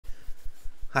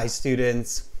Hi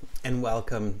students, and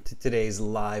welcome to today's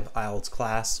live IELTS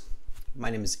class. My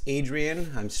name is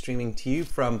Adrian. I'm streaming to you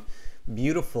from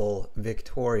beautiful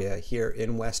Victoria here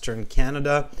in Western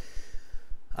Canada.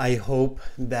 I hope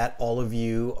that all of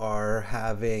you are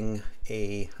having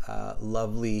a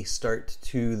lovely start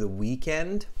to the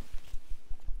weekend.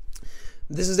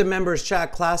 This is a members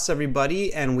chat class,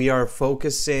 everybody, and we are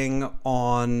focusing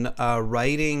on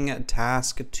writing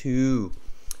task 2.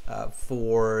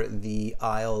 For the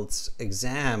IELTS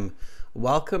exam.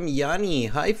 Welcome Yanni.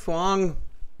 Hi Fuang.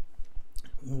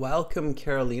 Welcome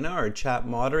Carolina, our chat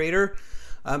moderator.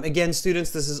 Again,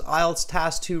 students, this is IELTS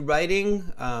Task 2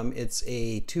 writing. It's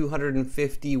a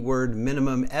 250 word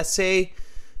minimum essay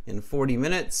in 40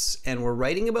 minutes, and we're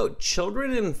writing about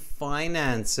children and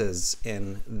finances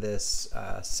in this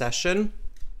session.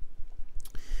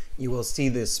 You will see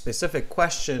this specific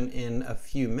question in a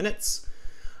few minutes.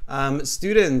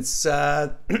 Students,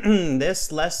 this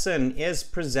lesson is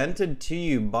presented to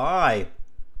you by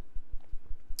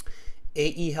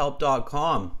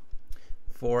aehelp.com.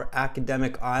 For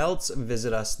academic IELTS,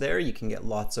 visit us there. You can get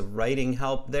lots of writing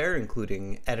help there,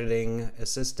 including editing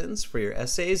assistance for your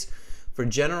essays. For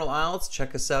general IELTS,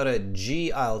 check us out at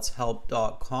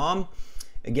gieltshelp.com.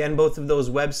 Again, both of those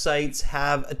websites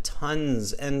have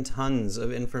tons and tons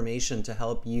of information to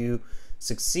help you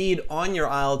succeed on your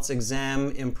IELTS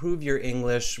exam, improve your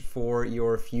English for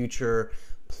your future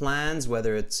plans,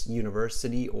 whether it's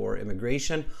university or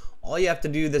immigration. All you have to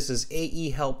do, this is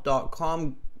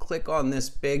aehelp.com. Click on this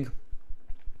big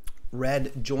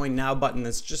red Join Now button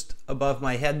that's just above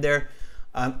my head there.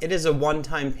 It is a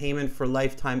one-time payment for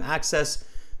lifetime access.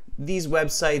 These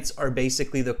websites are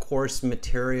basically the course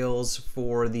materials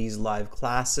for these live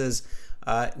classes.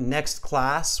 Next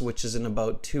class, which is in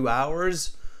about 2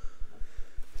 hours,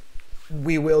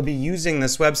 we will be using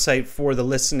this website for the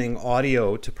listening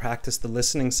audio to practice the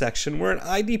listening section. We're an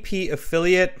IDP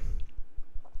affiliate.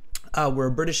 We're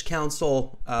a British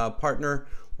Council partner.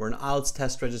 We're an IELTS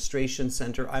test registration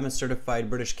center. I'm a certified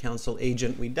British Council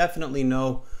agent. We definitely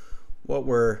know what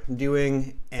we're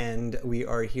doing, and we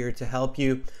are here to help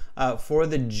you. For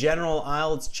the general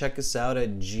IELTS, check us out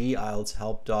at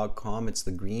gieltshelp.com. It's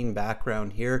the green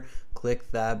background here.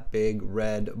 Click that big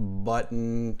red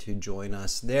button to join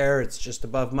us there. It's just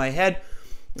above my head.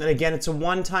 And again, it's a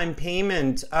one-time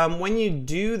payment. When you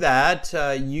do that,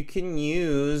 you can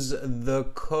use the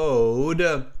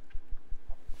code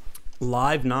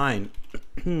LIVE9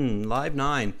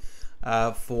 LIVE9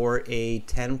 for a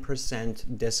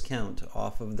 10% discount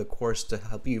off of the course to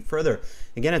help you further.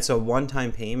 Again, it's a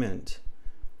one-time payment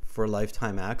for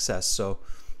lifetime access. So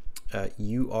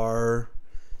you are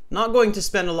not going to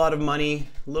spend a lot of money,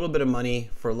 a little bit of money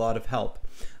for a lot of help.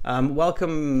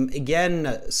 Welcome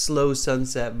again, Slow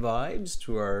Sunset Vibes,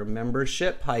 to our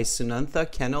membership. Hi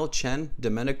Sunantha, Kennel, Chen,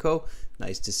 Domenico.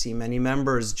 Nice to see many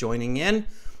members joining in.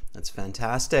 That's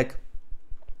fantastic.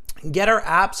 Get our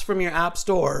apps from your app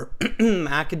store.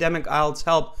 Academic IELTS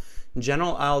Help,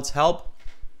 General IELTS Help.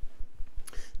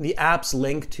 The apps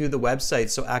link to the website.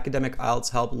 So Academic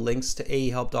IELTS Help links to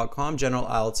aehelp.com. General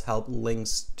IELTS Help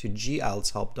links to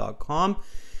gieltshelp.com.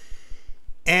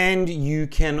 And you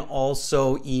can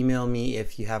also email me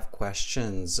if you have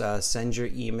questions. Send your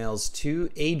emails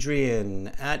to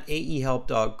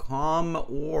adrian@aehelp.com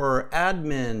or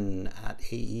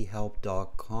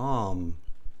admin@aehelp.com.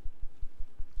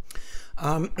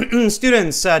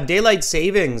 Students, daylight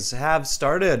savings have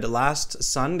started last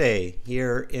Sunday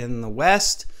here in the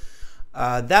West.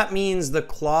 That means the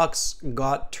clocks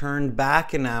got turned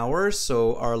back an hour,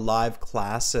 so our live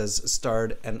classes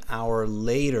start an hour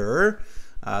later,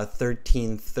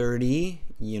 13:30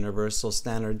 Universal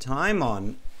Standard Time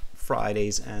on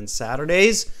Fridays and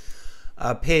Saturdays.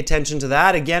 Pay attention to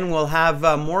that. Again, we'll have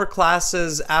more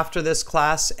classes after this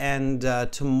class and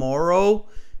tomorrow.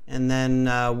 And then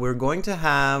we're going to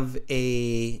have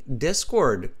a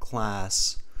Discord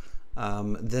class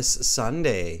this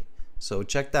Sunday. So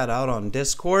check that out on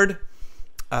Discord.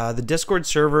 The Discord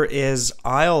server is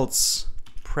IELTS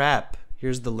Prep.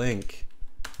 Here's the link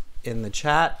in the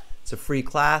chat. It's a free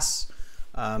class.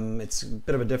 It's a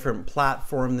bit of a different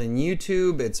platform than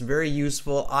YouTube. It's very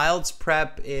useful. IELTS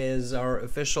Prep is our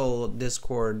official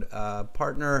Discord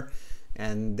partner,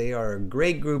 and they are a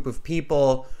great group of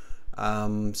people.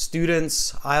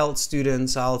 Students,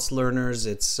 IELTS learners.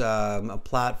 It's a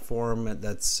platform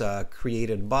that's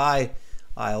created by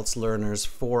IELTS learners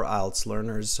for IELTS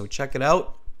learners. So check it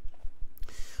out.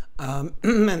 And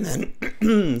then,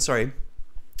 sorry,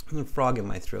 a frog in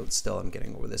my throat still. I'm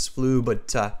getting over this flu,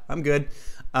 but I'm good.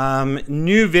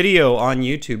 New video on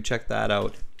YouTube. Check that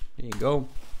out. There you go.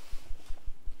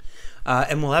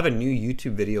 And we'll have a new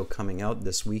YouTube video coming out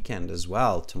this weekend as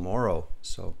well, tomorrow.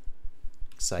 So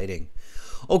exciting.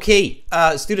 Okay,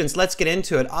 students, let's get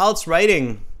into it. IELTS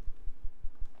writing.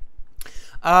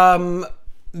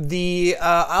 The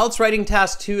IELTS writing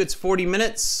task 2, it's 40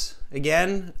 minutes.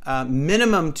 Again,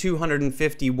 minimum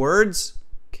 250 words.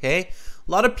 Okay.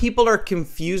 A lot of people are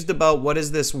confused about what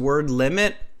is this word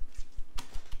limit.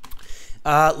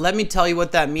 Let me tell you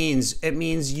what that means. It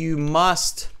means you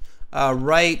must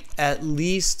write at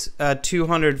least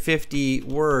 250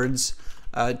 words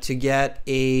to get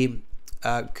a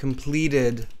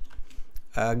completed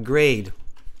grade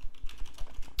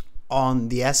on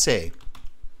the essay.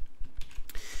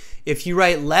 If you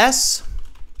write less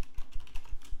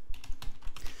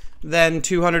than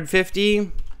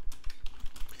 250,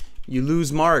 you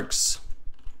lose marks.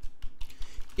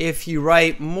 If you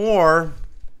write more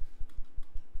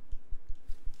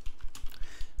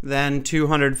than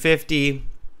 250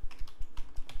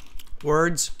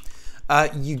 words,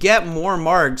 you get more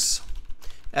marks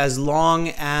as long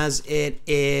as it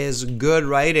is good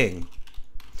writing.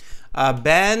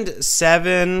 Band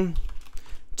 7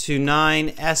 to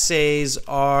 9 essays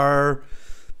are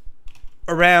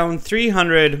around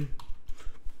 300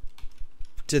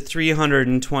 to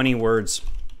 320 words,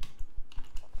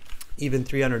 even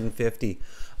 350.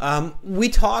 We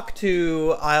talk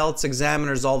to IELTS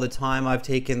examiners all the time. I've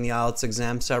taken the IELTS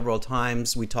exam several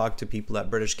times. We talk to people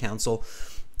at British Council.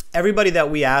 Everybody that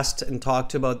we asked and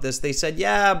talked to about this, they said,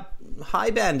 yeah, high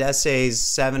band essays,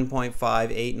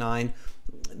 7.5, 8, 9,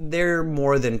 they're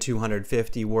more than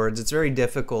 250 words. It's very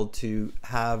difficult to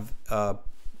have a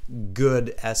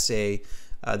good essay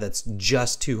that's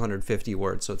just 250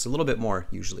 words. So it's a little bit more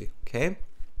usually, okay?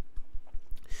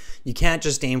 You can't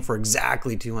just aim for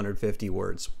exactly 250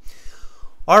 words.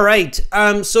 All right,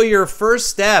 so your first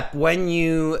step when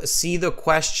you see the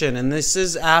question, and this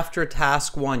is after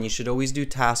task 1, you should always do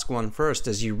task 1 first.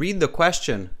 As you read the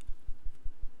question,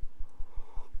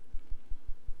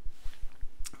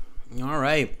 all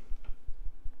right.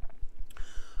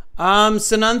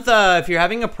 Sanantha, if you're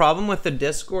having a problem with the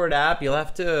Discord app, you'll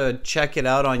have to check it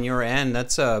out on your end.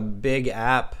 That's a big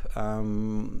app.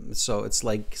 So it's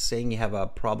like saying you have a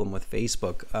problem with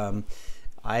Facebook.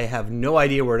 I have no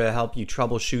idea where to help you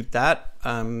troubleshoot that.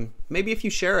 Maybe if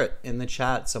you share it in the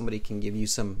chat, somebody can give you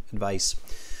some advice.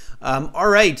 All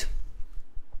right.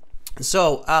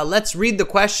 So let's read the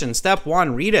question. Step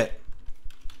 1, read it.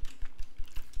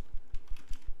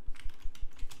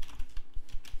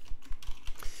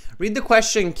 Read the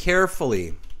question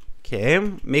carefully, okay?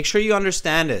 Make sure you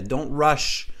understand it. Don't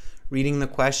rush reading the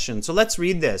question. So let's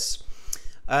read this.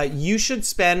 You should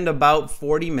spend about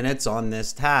 40 minutes on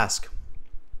this task.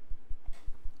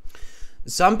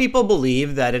 Some people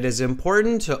believe that it is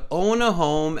important to own a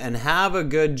home and have a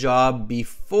good job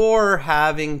before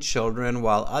having children,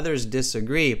 while others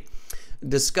disagree.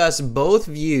 Discuss both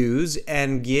views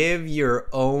and give your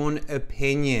own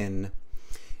opinion.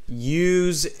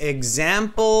 Use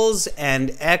examples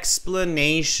and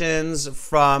explanations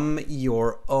from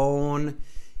your own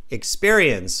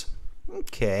experience.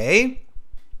 Okay.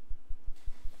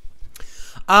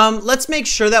 Let's make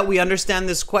sure that we understand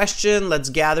this question. Let's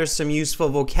gather some useful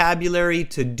vocabulary.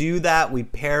 To do that, we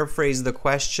paraphrase the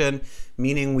question,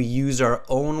 meaning we use our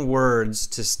own words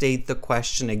to state the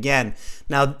question again.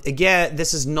 Now, again,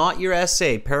 this is not your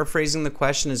essay. Paraphrasing the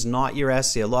question is not your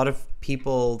essay. A lot of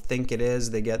people think it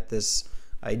is. They get this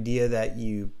idea that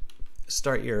you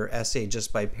start your essay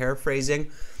just by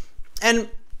paraphrasing. And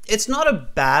it's not a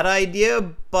bad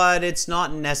idea, but it's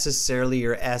not necessarily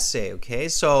your essay, okay?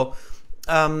 So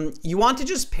you want to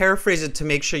just paraphrase it to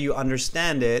make sure you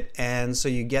understand it, and so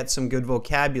you get some good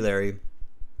vocabulary.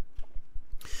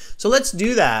 So let's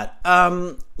do that.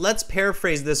 Let's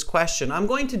paraphrase this question. I'm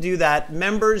going to do that.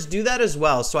 Members, do that as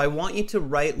well. So I want you to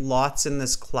write lots in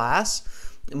this class.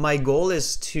 My goal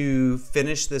is to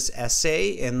finish this essay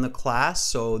in the class.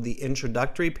 So the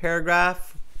introductory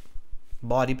paragraph,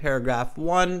 body paragraph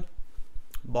 1,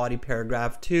 body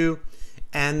paragraph 2,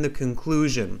 and the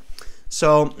conclusion.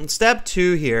 So step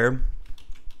 2 here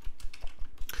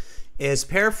is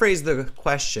paraphrase the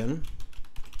question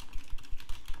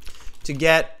to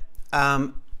get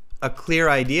a clear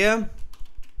idea,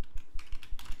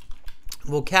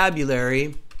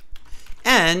 vocabulary,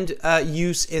 and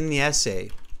use in the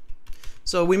essay.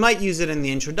 So we might use it in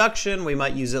the introduction, we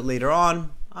might use it later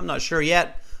on, I'm not sure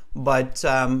yet, but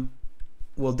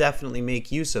we'll definitely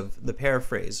make use of the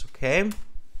paraphrase, okay?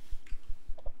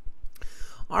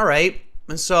 All right,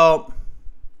 and so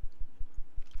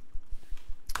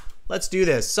let's do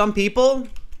this. Some people,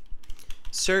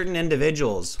 certain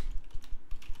individuals,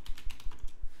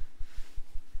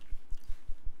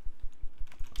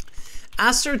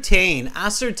 Ascertain.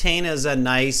 Ascertain is a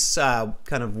nice kind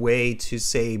of way to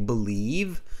say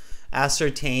believe.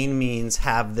 Ascertain means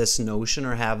have this notion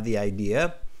or have the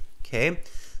idea. Okay,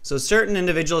 so certain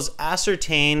individuals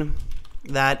ascertain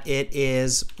that it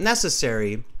is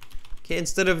necessary. Okay,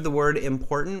 instead of the word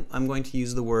important, I'm going to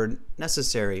use the word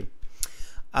necessary.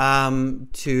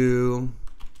 To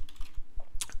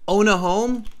own a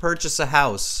home, purchase a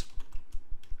house.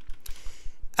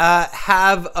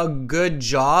 Have a good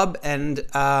job and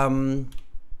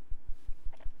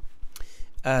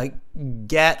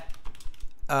get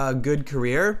a good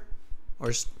career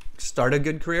or start a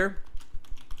good career.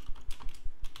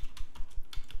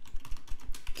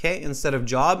 Okay, instead of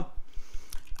job.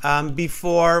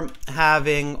 Before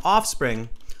having offspring.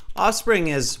 Offspring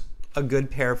is a good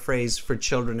paraphrase for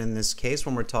children in this case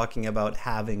when we're talking about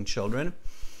having children.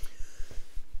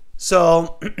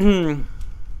 So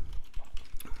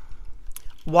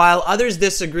while others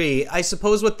disagree, I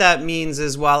suppose what that means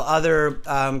is while other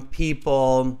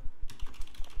people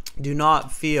do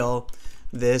not feel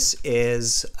this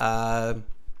is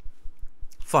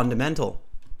fundamental.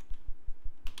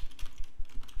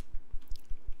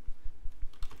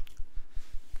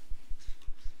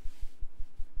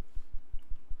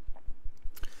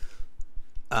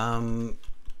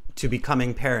 To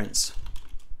becoming parents.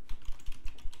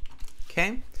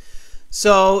 Okay,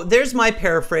 so there's my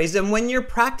paraphrase. And when you're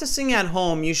practicing at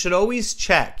home, you should always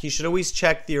check. You should always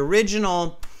check the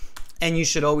original and you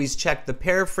should always check the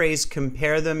paraphrase,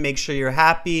 compare them, make sure you're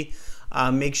happy,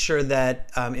 make sure that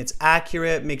it's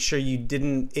accurate, make sure you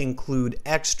didn't include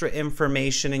extra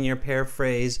information in your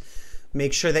paraphrase,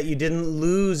 make sure that you didn't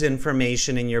lose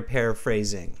information in your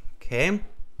paraphrasing. Okay.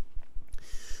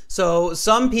 So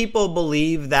some people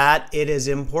believe that it is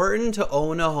important to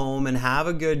own a home and have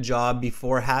a good job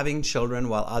before having children,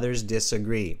 while others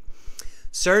disagree.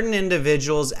 Certain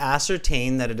individuals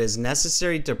ascertain that it is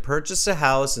necessary to purchase a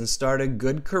house and start a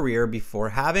good career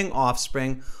before having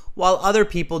offspring, while other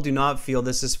people do not feel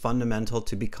this is fundamental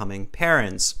to becoming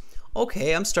parents.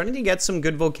 Okay, I'm starting to get some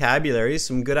good vocabulary,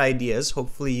 some good ideas.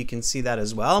 Hopefully you can see that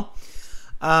as well.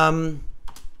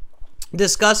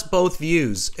 Discuss both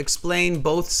views, explain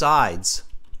both sides,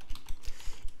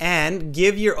 and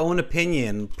give your own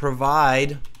opinion.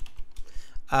 Provide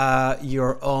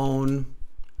your own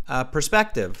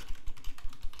perspective.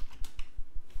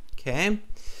 Okay.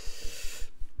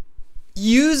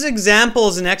 Use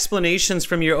examples and explanations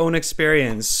from your own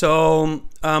experience. So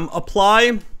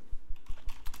apply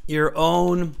your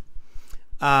own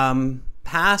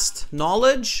past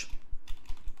knowledge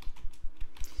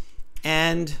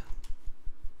and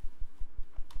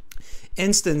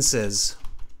instances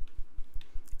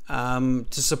to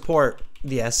support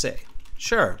the essay.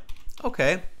 Sure.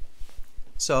 Okay.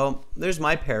 So there's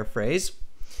my paraphrase.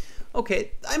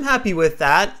 Okay, I'm happy with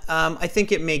that. I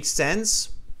think it makes sense,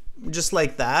 just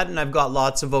like that, and I've got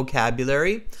lots of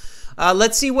vocabulary.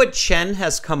 Let's see what Chen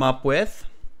has come up with.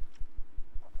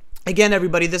 Again,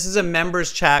 everybody, this is a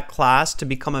members chat class. To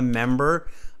become a member,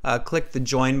 click the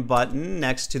join button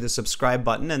next to the subscribe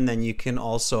button, and then you can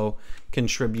also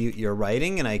contribute your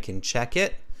writing and I can check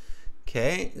it.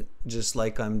 Okay, just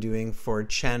like I'm doing for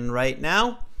Chen right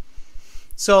now.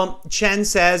 So Chen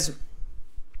says,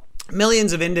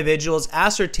 millions of individuals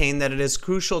ascertain that it is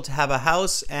crucial to have a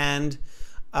house and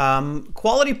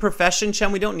quality profession.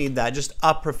 Chen, we don't need that, just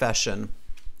a profession.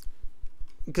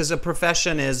 Because a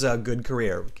profession is a good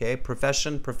career, okay?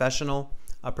 Profession, professional,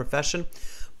 a profession.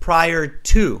 Prior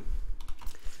to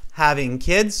having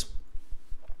kids.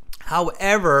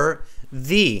 However,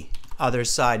 the other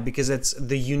side, because it's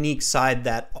the unique side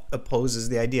that opposes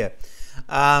the idea.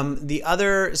 The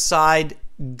other side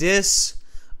disapproves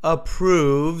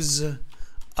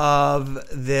of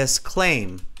this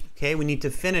claim. Okay, we need to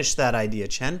finish that idea,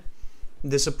 Chen.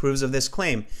 Disapproves of this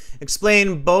claim.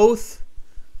 Explain both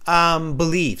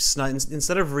beliefs, not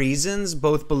instead of reasons,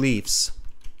 both beliefs.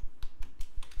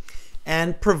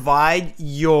 And provide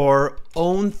your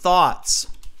own thoughts.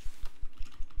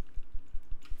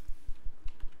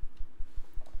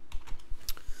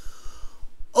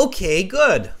 Okay,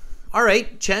 good. All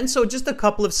right, Chen, so just a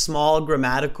couple of small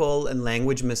grammatical and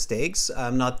language mistakes.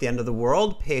 Not the end of the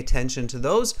world. Pay attention to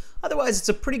those. Otherwise, it's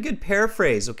a pretty good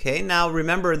paraphrase, okay? Now,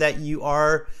 remember that you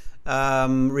are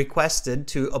requested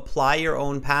to apply your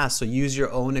own past, so use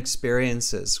your own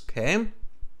experiences, okay?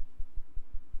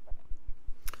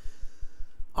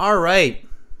 All right.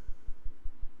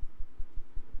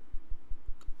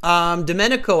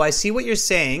 Domenico, I see what you're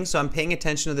saying, so I'm paying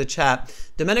attention to the chat.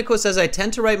 Domenico says, I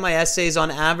tend to write my essays on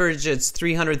average, it's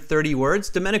 330 words.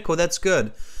 Domenico, that's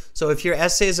good. So if your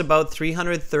essay is about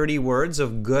 330 words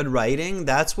of good writing,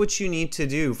 that's what you need to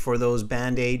do for those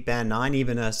band 8, band 9,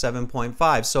 even a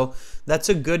 7.5. So that's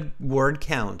a good word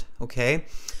count, okay?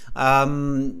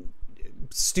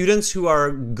 Students who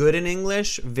are good in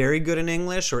English, very good in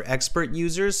English, or expert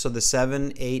users, so the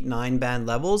 7, 8, 9 band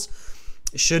levels,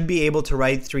 should be able to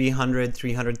write 300,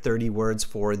 330 words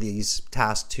for these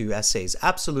task 2 essays.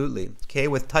 Absolutely. Okay,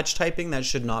 with touch typing, that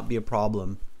should not be a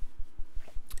problem.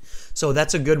 So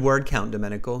that's a good word count,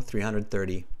 Domenico,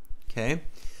 330. Okay.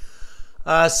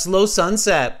 Slow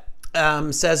Sunset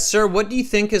says, sir, what do you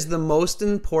think is the most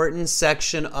important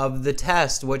section of the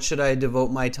test? What should I devote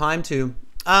my time to?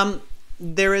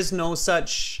 There is no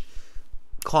such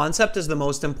concept as the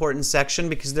most important section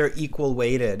because they're equal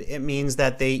weighted. It means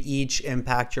that they each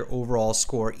impact your overall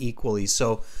score equally.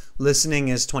 So listening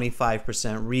is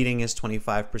 25%, reading is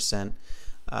 25%,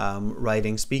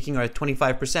 writing, speaking are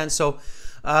 25%. So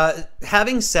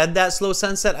having said that, Slow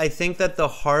Sunset, I think that the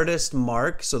hardest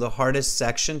mark, so the hardest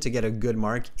section to get a good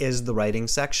mark is the writing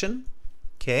section.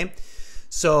 Okay.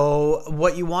 So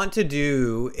what you want to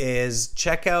do is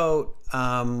check out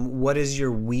what is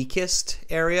your weakest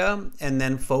area and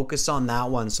then focus on that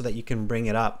one so that you can bring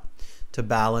it up to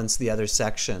balance the other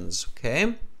sections,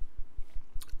 okay?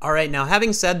 All right, now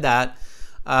having said that,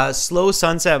 Slow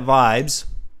Sunset Vibes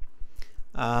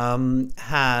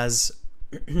has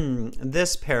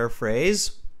this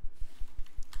paraphrase.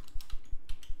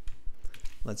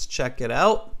 Let's check it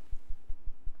out.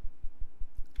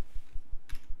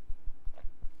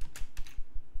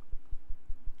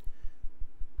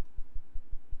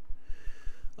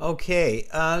 Okay,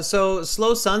 so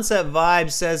Slow Sunset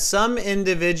Vibe says some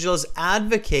individuals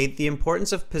advocate the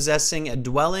importance of possessing a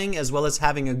dwelling as well as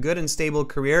having a good and stable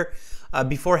career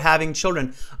before having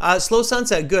children. Slow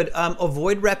Sunset, good.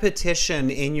 Avoid repetition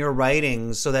in your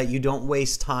writing so that you don't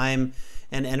waste time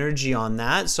and energy on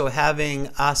that. So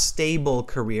having a stable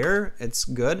career, it's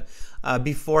good,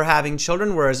 before having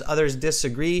children, whereas others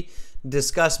disagree.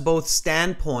 Discuss both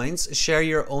standpoints, share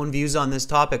your own views on this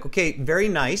topic. Okay, very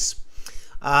nice.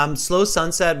 Slow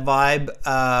Sunset Vibe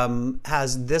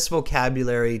has this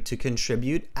vocabulary to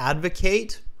contribute: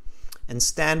 advocate and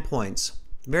standpoints.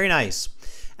 Very nice.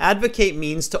 Advocate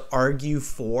means to argue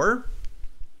for.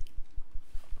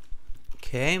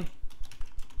 Okay.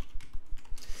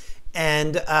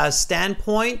 And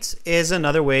standpoint is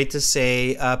another way to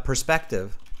say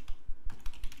perspective.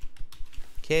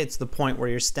 Okay, it's the point where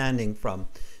you're standing from.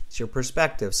 It's your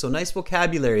perspective. So nice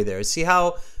vocabulary there. See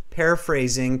how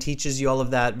paraphrasing teaches you all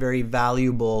of that very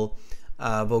valuable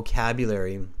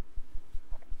vocabulary.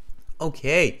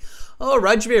 Okay. Oh,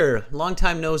 Rajveer, long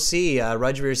time no see.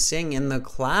 Rajveer Singh in the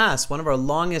class, one of our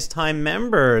longest time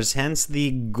members, hence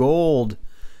the gold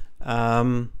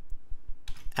avatar,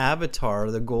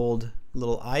 the gold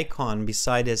little icon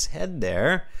beside his head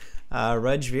there.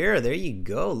 Rajveer, there you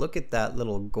go. Look at that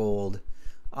little gold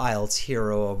IELTS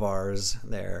hero of ours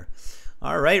there.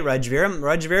 All right, Rajveer.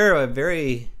 Rajveer, a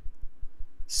very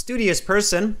studious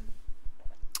person.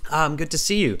 Good to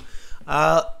see you.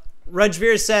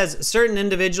 Rajveer says, certain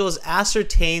individuals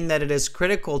ascertain that it is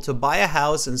critical to buy a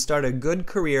house and start a good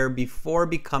career before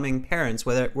becoming parents,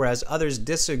 whereas others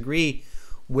disagree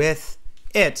with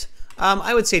it.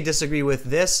 I would say disagree with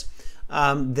this,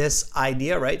 this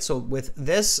idea, right? So with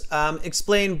this,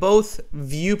 explain both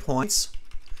viewpoints.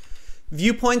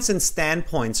 Viewpoints and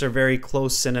standpoints are very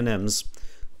close synonyms.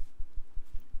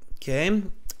 Okay,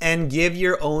 and give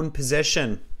your own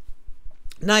position.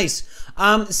 Nice.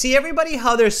 See, everybody,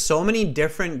 how there's so many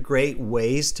different great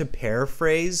ways to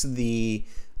paraphrase the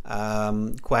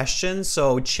question.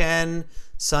 So Chen,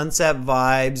 Sunset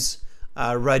Vibes,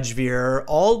 Rajveer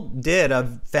all did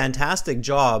a fantastic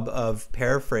job of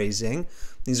paraphrasing.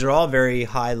 These are all very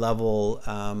high level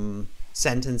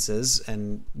sentences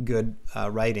and good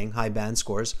writing, high band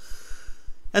scores.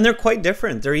 And they're quite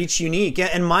different. They're each unique,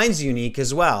 and mine's unique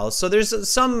as well. So there's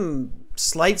some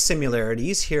slight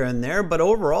similarities here and there, but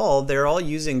overall they're all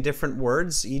using different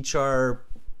words. Each are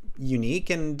unique,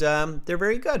 and they're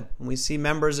very good. And we see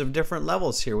members of different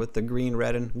levels here with the green,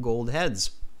 red, and gold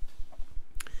heads.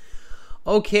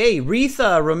 Okay,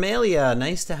 Retha, Romelia,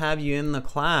 nice to have you in the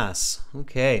class.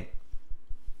 Okay.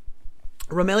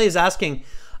 Romelia is asking,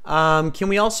 can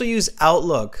we also use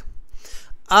Outlook?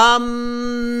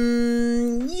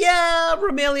 Yeah,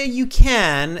 Romelia, you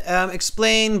can.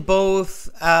 Explain both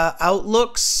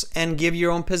outlooks and give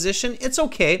your own position. It's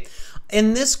okay.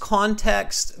 In this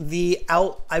context,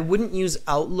 I wouldn't use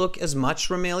Outlook as much,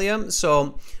 Romelia.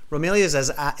 So Romelia is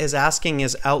asking,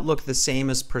 is Outlook the same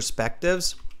as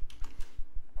perspectives?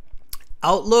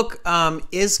 Outlook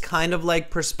is kind of like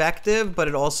perspective, but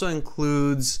it also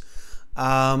includes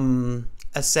a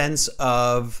sense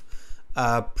of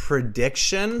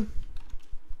prediction.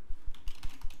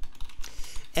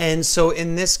 And so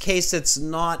in this case, it's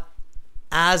not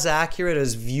as accurate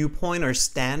as viewpoint or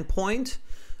standpoint,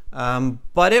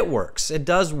 but it works. It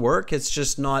does work. It's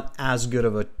just not as good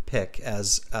of a pick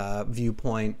as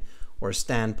viewpoint or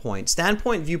standpoint.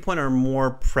 Standpoint, viewpoint are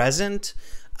more present.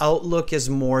 Outlook is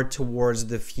more towards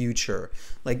the future.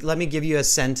 Like, let me give you a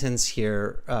sentence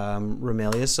here,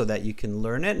 Romelia, so that you can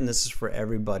learn it. And this is for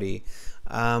everybody.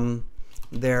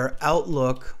 Their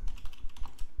outlook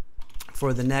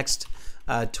for the next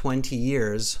 20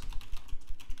 years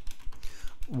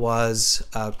was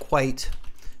quite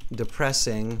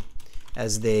depressing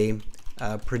as they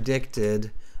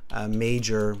predicted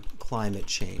major climate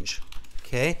change.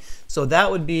 Okay, so that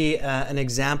would be an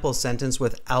example sentence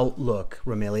with outlook,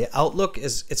 Romelia. Outlook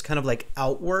it's kind of like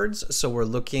outwards, so we're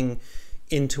looking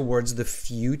in towards the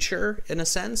future in a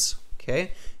sense.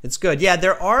 Okay, it's good. Yeah,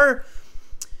 there are,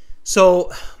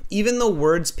 so even though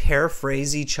words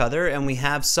paraphrase each other and we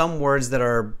have some words that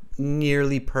are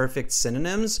nearly perfect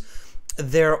synonyms,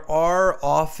 there are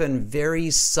often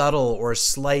very subtle or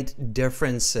slight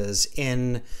differences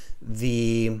in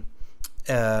the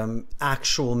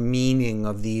actual meaning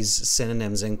of these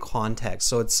synonyms in context.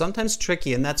 So it's sometimes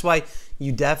tricky, and that's why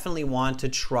you definitely want to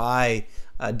try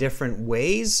different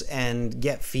ways and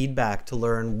get feedback to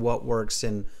learn what works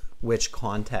in which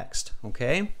context.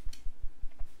 Okay?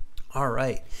 All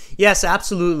right. Yes,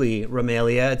 absolutely,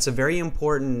 Romelia. It's a very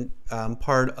important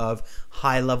part of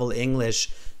high-level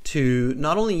English to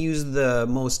not only use the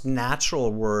most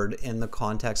natural word in the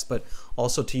context, but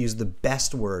also to use the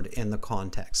best word in the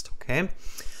context. Okay.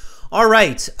 All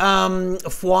right.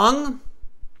 Phuong,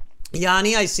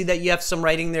 Yanni, I see that you have some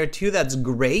writing there too. That's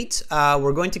great.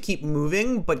 We're going to keep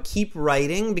moving, but keep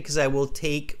writing because I will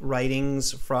take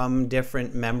writings from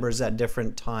different members at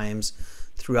different times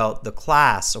throughout the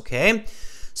class. Okay.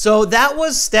 So that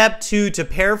was step 2, to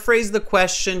paraphrase the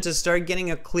question, to start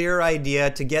getting a clear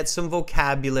idea, to get some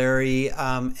vocabulary,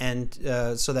 and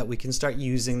so that we can start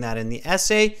using that in the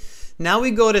essay. Now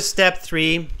we go to step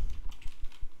 3,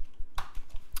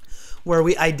 where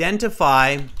we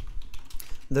identify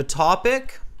the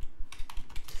topic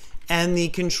and the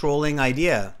controlling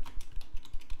idea.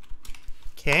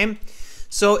 Okay,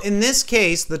 so in this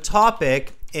case, the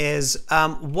topic is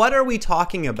what are we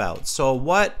talking about? So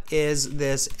what is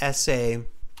this essay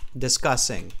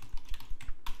discussing?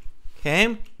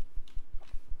 Okay,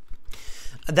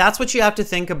 that's what you have to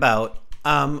think about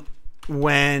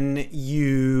when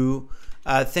you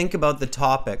think about the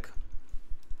topic.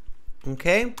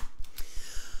 Okay,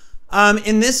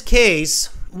 in this case,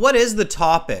 what is the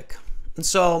topic?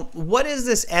 So what is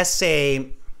this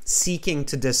essay seeking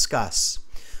to discuss?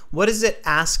 What is it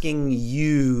asking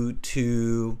you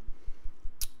to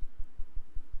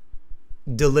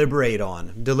deliberate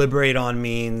on? Deliberate on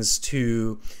means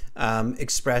to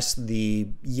express the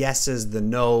yeses, the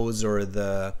nos, or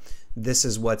the this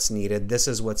is what's needed, this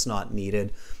is what's not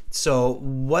needed. So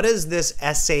what is this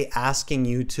essay asking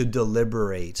you to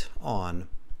deliberate on?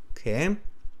 Okay.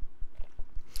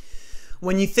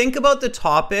 When you think about the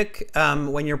topic,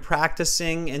 when you're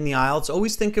practicing in the IELTS,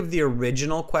 always think of the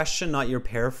original question, not your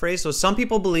paraphrase. So some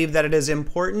people believe that it is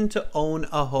important to own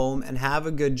a home and have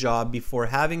a good job before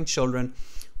having children,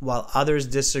 while others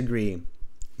disagree.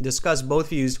 Discuss both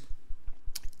views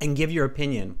and give your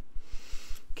opinion.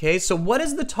 Okay, so what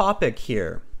is the topic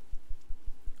here?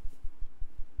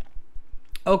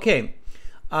 Okay,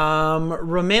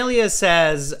 Romelia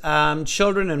says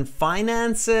children and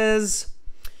finances.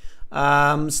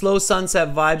 Slow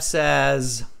Sunset Vibe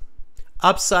says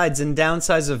upsides and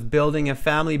downsides of building a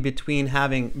family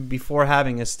before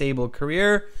having a stable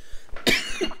career.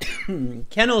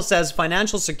 Kendall says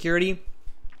financial security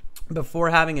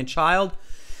before having a child.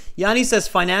 Yanni says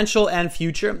financial and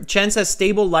future. Chen says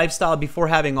stable lifestyle before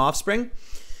having offspring.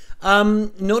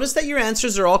 Notice that your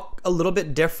answers are all a little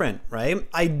bit different, right?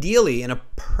 Ideally, in a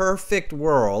perfect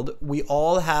world, we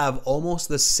all have almost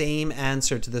the same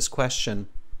answer to this question.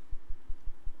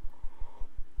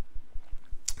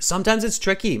 Sometimes it's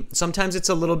tricky. Sometimes it's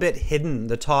a little bit hidden,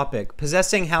 the topic.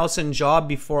 Possessing house and job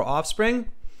before offspring.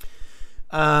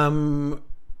 Rakia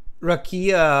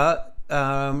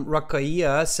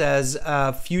says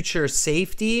future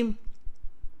safety.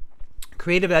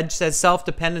 Creative Edge says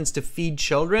self-dependence to feed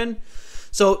children.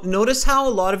 So notice how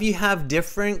a lot of you have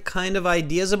different kind of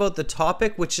ideas about the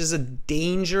topic, which is a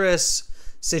dangerous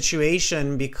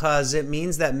situation because it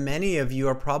means that many of you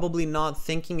are probably not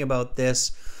thinking about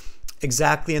this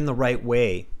exactly in the right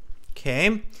way.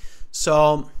 Okay,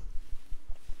 so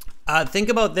think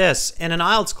about this. In an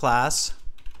IELTS class,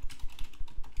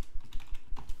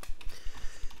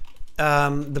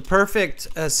 the perfect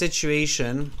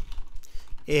situation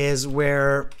is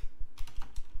where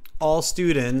all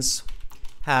students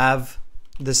have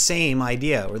the same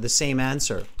idea or the same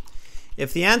answer.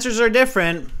 If the answers are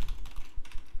different,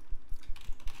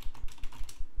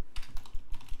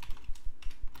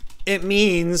 it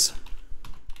means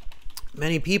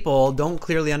many people don't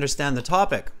clearly understand the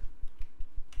topic.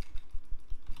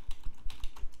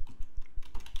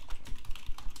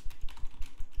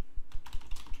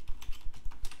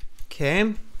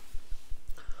 Okay.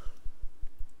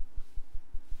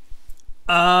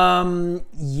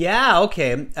 Yeah,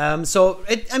 okay. So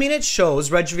it shows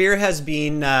Rajveer has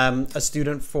been a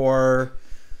student for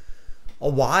a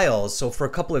while. So for a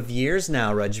couple of years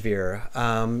now,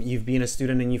 Rajveer, you've been a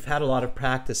student and you've had a lot of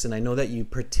practice, and I know that you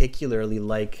particularly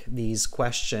like these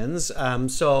questions.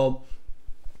 So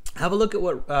have a look at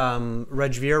what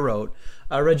Rajveer wrote.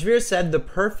 Rajveer said, the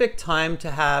perfect time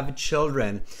to have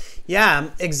children. Yeah,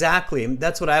 exactly.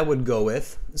 That's what I would go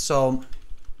with. So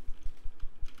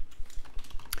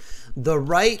the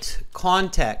right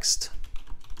context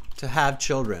to have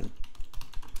children.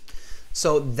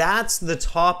 So that's the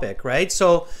topic, right?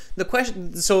 So the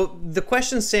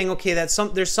question's saying, okay,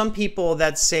 there's some people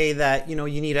that say that, you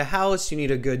need a house, you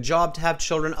need a good job to have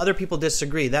children. Other people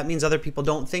disagree. That means other people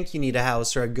don't think you need a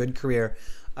house or a good career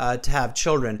to have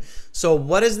children. So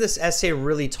what is this essay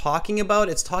really talking about?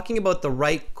 It's talking about the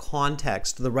right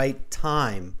context, the right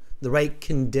time, the right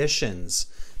conditions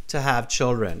to have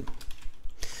children.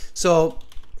 So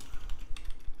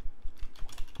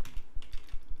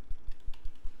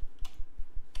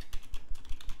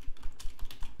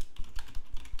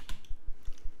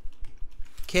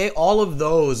okay, all of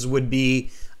those would be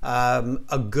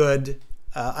a good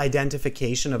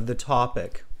identification of the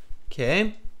topic.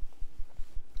 Okay.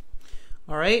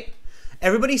 All right.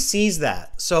 Everybody sees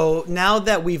that. So now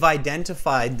that we've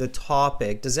identified the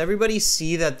topic, does everybody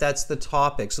see that that's the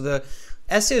topic? So the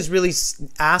essay is really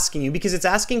asking you, because it's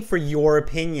asking for your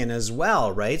opinion as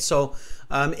well, right? So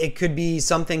it could be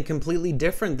something completely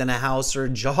different than a house or a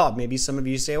job. Maybe some of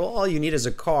you say, well, all you need is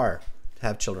a car to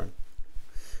have children,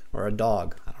 or a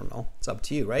dog. I don't know. It's up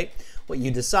to you, right? What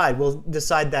you decide. We'll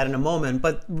decide that in a moment.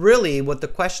 But really, what the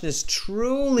question is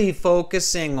truly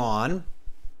focusing on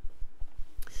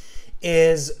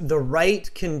is the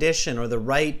right condition or the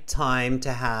right time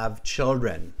to have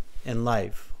children in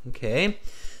life. Okay?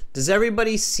 Does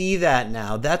everybody see that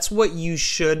now? That's what you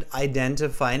should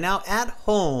identify. Now, at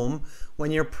home,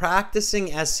 when you're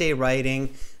practicing essay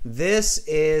writing, this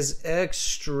is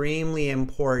extremely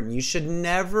important. You should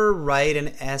never write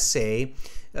an essay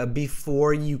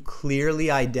before you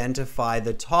clearly identify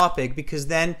the topic, because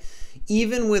then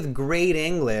even with great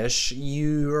English,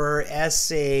 your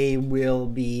essay will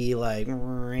be like,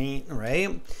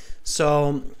 right?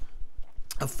 So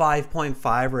a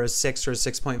 5.5 or a 6 or a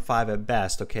 6.5 at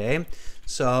best, okay?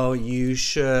 So you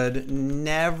should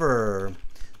never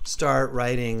start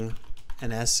writing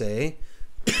an essay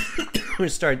or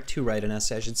start to write an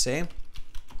essay, I should say,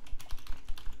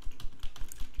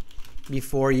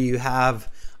 before you have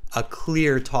a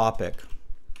clear topic.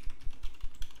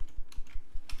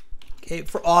 Okay,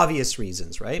 for obvious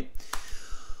reasons, right?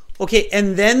 Okay,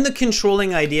 and then the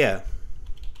controlling idea.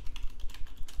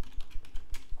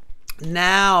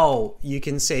 Now you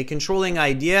can say controlling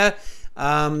idea,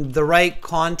 the right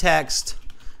context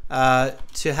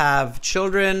to have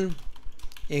children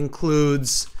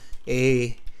includes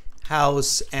a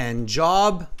house and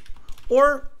job,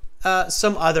 or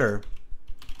some other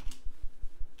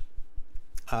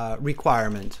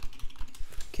requirement.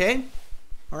 Okay,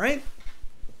 all right.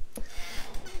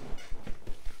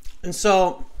 And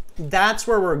so that's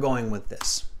where we're going with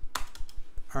this.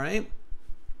 All right.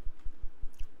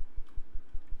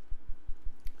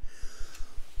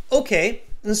 Okay,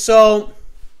 and so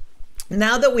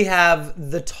now that we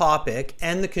have the topic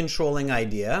and the controlling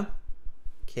idea,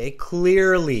 okay,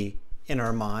 clearly in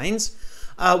our minds,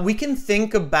 we can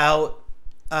think about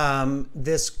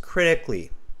this critically.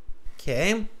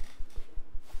 Okay.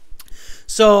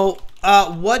 So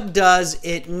what does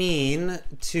it mean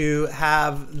to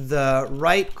have the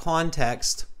right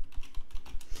context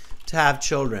to have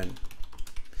children?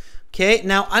 Okay,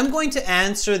 now I'm going to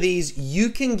answer these. You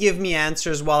can give me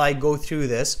answers while I go through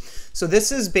this. So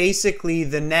this is basically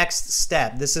the next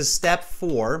step. This is step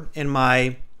 4 in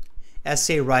my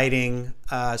essay writing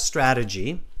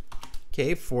strategy,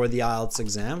 okay, for the IELTS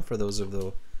exam, for those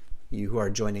of you who are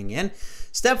joining in.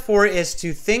 Step 4 is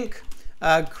to think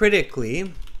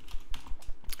critically,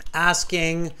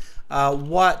 asking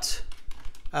what,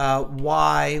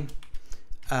 why,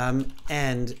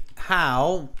 and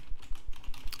how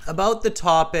about the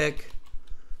topic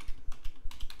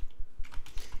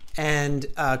and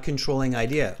controlling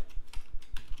idea.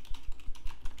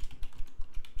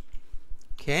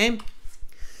 Okay.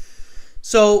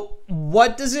 So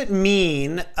what does it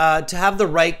mean to have the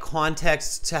right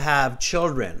context to have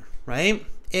children, right?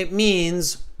 It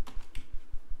means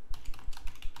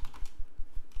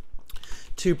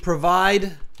to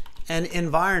provide an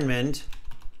environment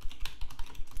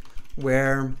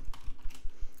where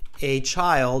a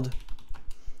child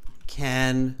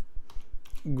can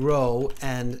grow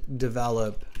and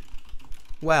develop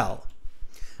well.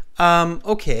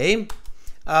 Okay,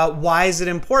 why is it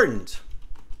important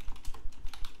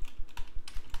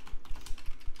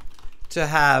to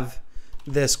have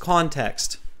this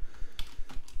context?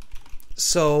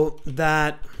 So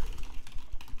that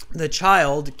the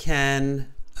child can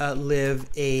live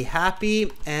a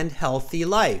happy and healthy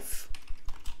life.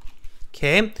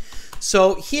 Okay,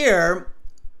 so here,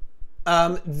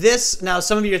 now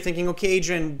some of you are thinking, okay,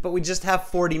 Adrian, but we just have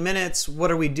 40 minutes.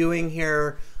 What are we doing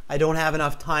here? I don't have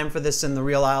enough time for this in the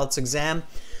real IELTS exam.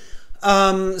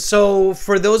 So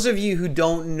for those of you who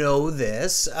don't know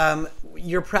this,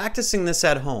 you're practicing this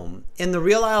at home. In the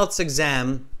real IELTS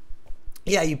exam,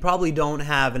 yeah, you probably don't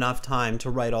have enough time to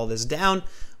write all this down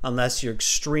unless you're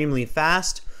extremely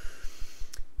fast.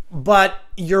 But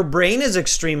your brain is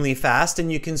extremely fast, and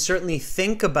you can certainly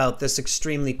think about this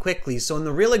extremely quickly. So in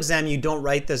the real exam, you don't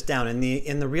write this down.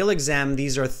 In the real exam,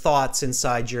 these are thoughts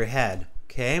inside your head,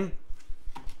 okay?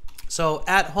 So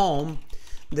at home,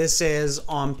 this is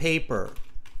on paper.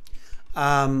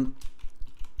 In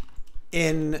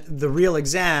the real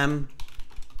exam,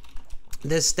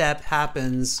 this step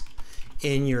happens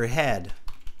in your head.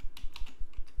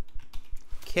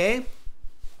 Okay?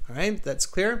 All right, that's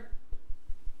clear?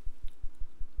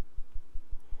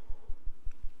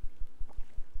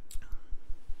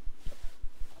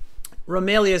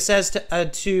 Romelia says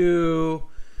to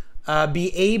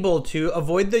be able to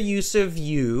avoid the use of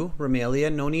you, Romelia,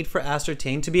 no need for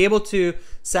ascertain, to be able to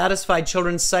satisfy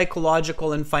children's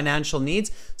psychological and financial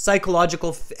needs,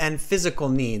 psychological and physical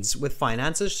needs with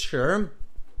finances, sure.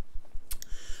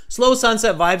 Slow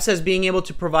Sunset Vibe says being able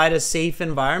to provide a safe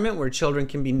environment where children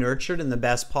can be nurtured in the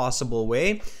best possible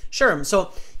way. Sure.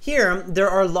 So here, there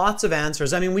are lots of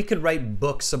answers. I mean, we could write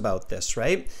books about this,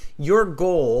 right? Your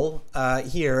goal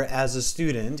here as a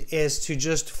student is to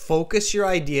just focus your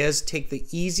ideas, take the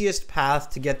easiest path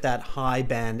to get that high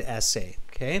band essay,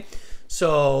 okay?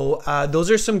 So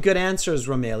those are some good answers,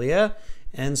 Romelia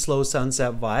and Slow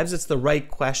Sunset Vibes. It's the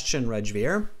right question,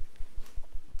 Rajveer.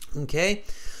 Okay.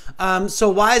 So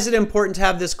why is it important to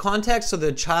have this context? So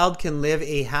the child can live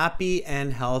a happy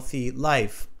and healthy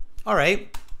life. All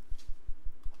right.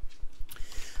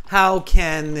 How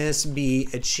can this be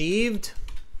achieved?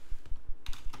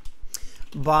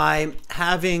 By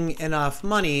having enough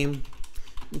money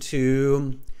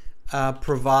to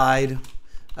provide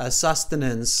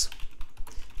sustenance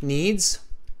needs.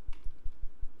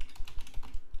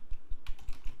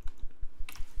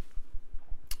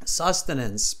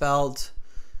 Sustenance, spelled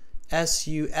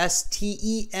S-U-S-T-E-N-A-N-C-E,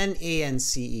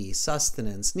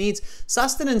 sustenance needs.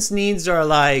 Sustenance needs are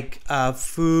like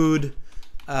food,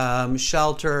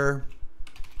 shelter,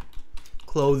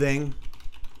 clothing,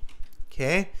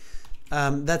 okay?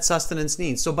 That's sustenance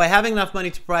needs. So by having enough money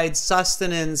to provide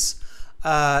sustenance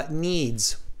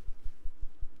needs,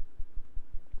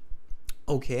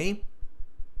 okay?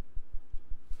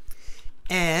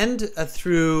 And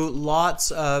through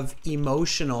lots of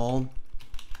emotional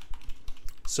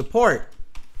support.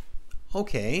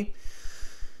 Okay.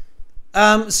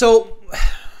 So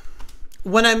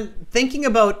when I'm thinking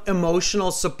about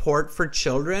emotional support for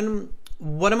children,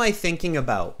 what am I thinking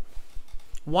about?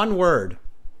 One word.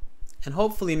 And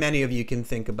hopefully many of you can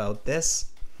think about this.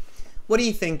 What do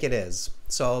you think it is?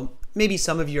 So maybe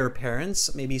some of you are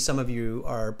parents. Maybe some of you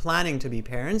are planning to be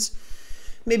parents.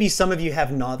 Maybe some of you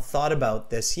have not thought about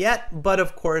this yet, but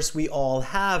of course we all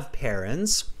have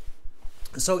parents.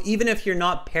 So even if you're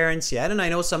not parents yet, and I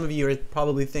know some of you are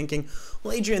probably thinking,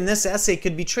 well, Adrian, this essay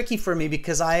could be tricky for me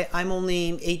because I'm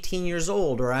only 18 years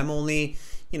old, or I'm only,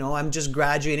 I'm just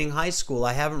graduating high school.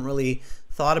 I haven't really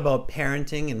thought about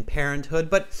parenting and parenthood,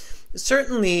 but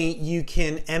certainly you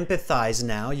can empathize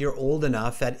now. You're old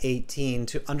enough at 18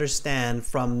 to understand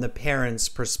from the parent's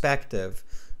perspective,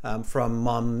 from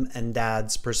mom and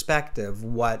dad's perspective,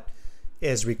 what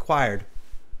is required.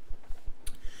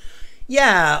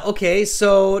 Yeah, okay,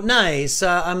 so nice.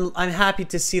 I'm happy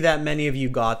to see that many of you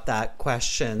got that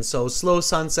question. So Slow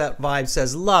Sunset Vibe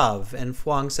says love, and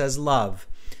Fuang says love.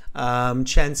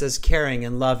 Chen says caring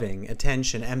and loving,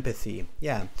 attention, empathy.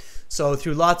 Yeah, so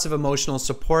through lots of emotional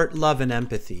support, love and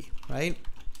empathy, right?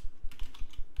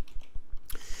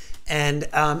 And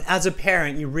as a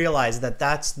parent, you realize that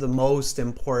that's the most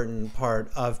important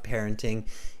part of parenting,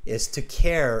 is to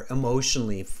care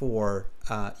emotionally for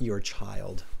your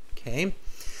child. Okay.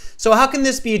 So how can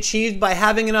this be achieved? By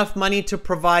having enough money to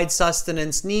provide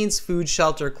sustenance needs, food,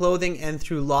 shelter, clothing, and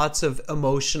through lots of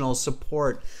emotional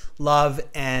support, love,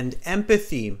 and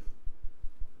empathy.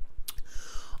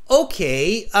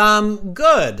 Okay,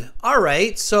 good. All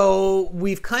right, so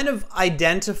we've kind of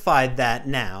identified that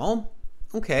now.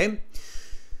 Okay,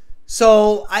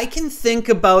 so I can think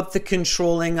about the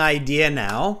controlling idea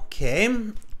now. Okay.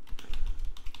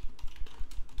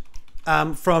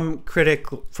 From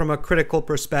a critical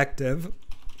perspective.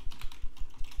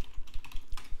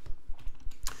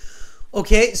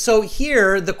 Okay, so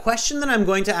here the question that I'm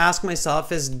going to ask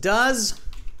myself is, does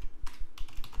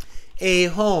a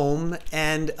home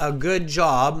and a good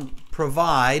job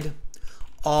provide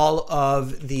all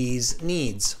of these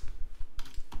needs?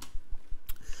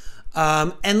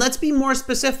 And let's be more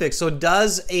specific. So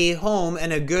does a home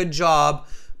and a good job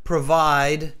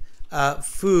provide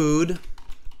food,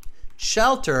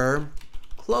 shelter,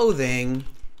 clothing,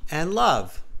 and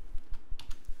love?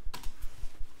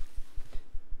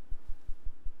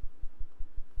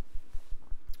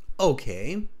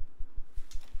 Okay.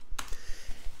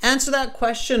 Answer that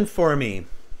question for me.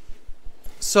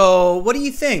 So what do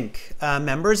you think,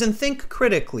 members? And think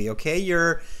critically, okay?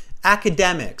 You're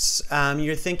academics.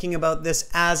 You're thinking about this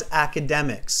as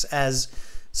academics, as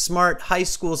smart high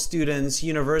school students,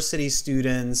 university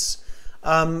students.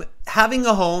 Having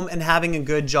a home and having a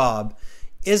good job,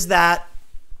 is that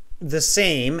the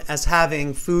same as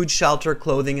having food, shelter,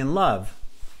 clothing, and love?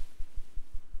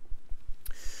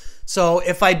 So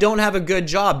if I don't have a good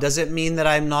job, does it mean that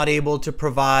I'm not able to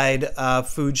provide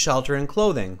food, shelter, and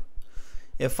clothing?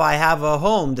 If I have a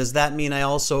home, does that mean I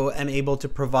also am able to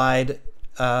provide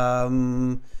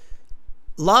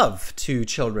love to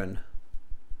children?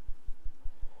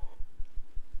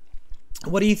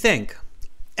 What do you think?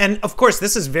 And of course,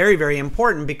 this is very, very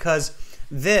important, because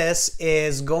this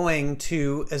is going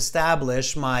to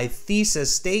establish my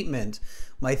thesis statement.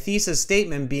 My thesis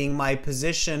statement being my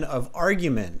position of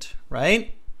argument,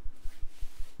 right?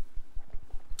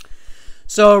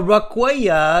 So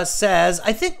Rakwaya says,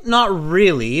 I think not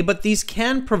really, but these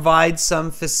can provide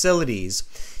some facilities.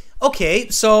 Okay,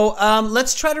 so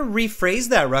let's try to rephrase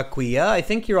that, Rakwaya. I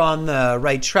think you're on the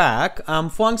right track.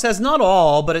 Fuang says, not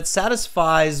all, but it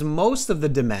satisfies most of the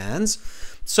demands.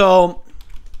 So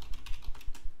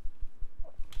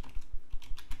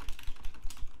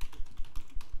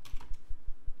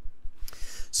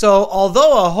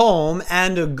although a home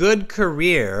and a good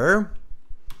career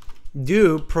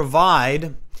do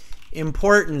provide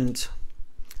important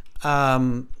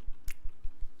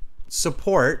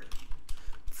support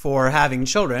for having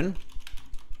children,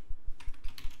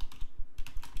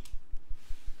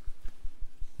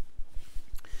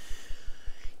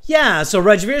 yeah, so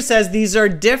Rajveer says these are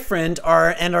different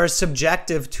and are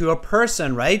subjective to a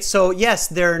person, right? So yes,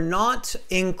 they're not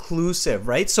inclusive,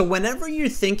 right? So whenever you're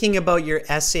thinking about your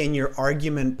essay and your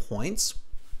argument points,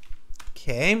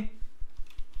 okay,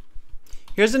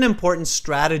 here's an important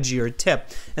strategy or tip.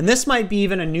 And this might be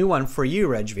even a new one for you,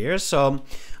 Rajveer. So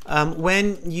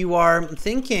when you are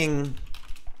thinking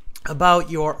about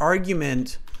your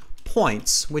argument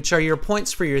points, which are your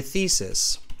points for your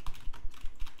thesis,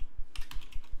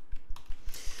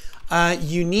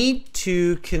 you need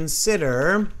to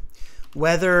consider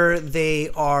whether they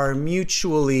are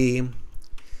mutually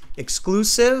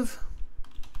exclusive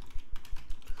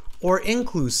or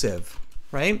inclusive,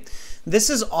 right? This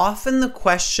is often the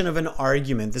question of an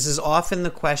argument. This is often the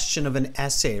question of an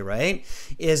essay, right?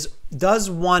 Is, does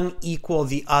one equal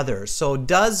the other? So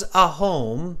does a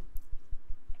home,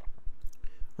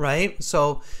 right?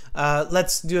 So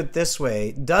let's do it this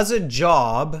way. Does a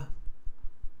job,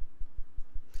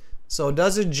 so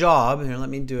does a job, here, let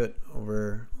me do it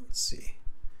over, let's see,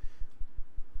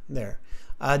 there.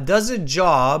 Does a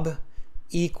job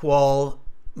equal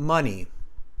money?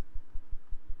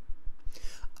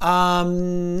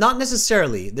 Not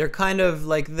necessarily. They're kind of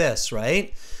like this,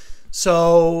 right?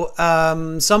 So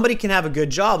somebody can have a good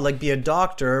job, like be a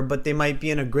doctor, but they might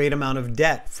be in a great amount of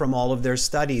debt from all of their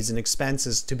studies and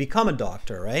expenses to become a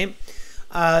doctor, right?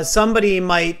 Somebody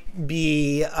might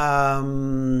be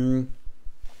a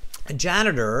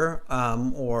janitor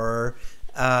or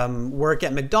work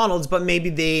at McDonald's, but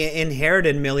maybe they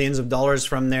inherited millions of dollars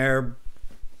from their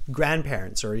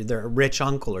grandparents or their rich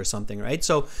uncle or something, right?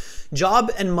 So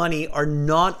job and money are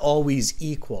not always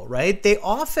equal, right? They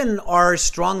often are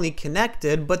strongly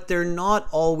connected, but they're not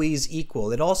always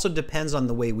equal. It also depends on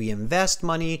the way we invest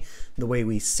money, the way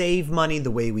we save money,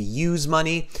 the way we use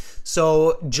money.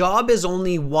 So job is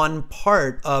only one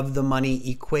part of the money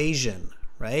equation,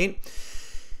 right?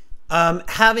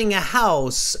 Having a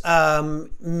house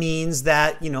means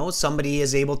that, you know, somebody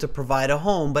is able to provide a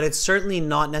home, but it's certainly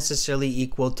not necessarily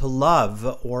equal to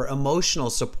love or emotional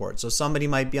support. So somebody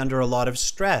might be under a lot of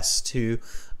stress to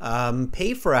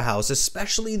pay for a house,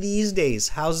 especially these days.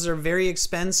 Houses are very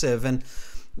expensive, and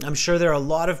I'm sure there are a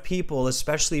lot of people,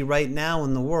 especially right now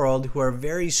in the world, who are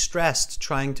very stressed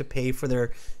trying to pay for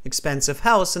their expensive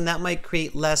house, and that might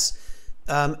create less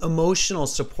emotional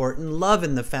support and love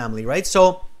in the family, right?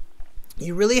 So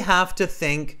you really have to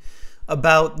think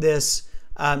about this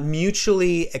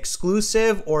mutually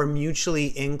exclusive or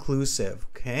mutually inclusive,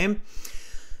 okay?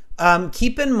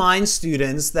 Keep in mind,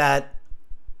 students, that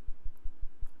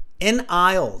in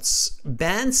IELTS,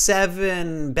 Band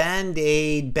 7, Band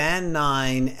 8, Band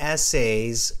 9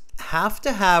 essays have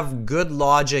to have good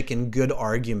logic and good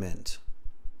argument,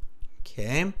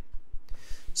 okay?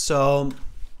 So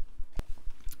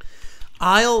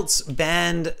IELTS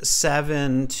Band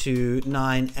 7 to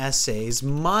 9 essays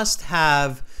must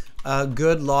have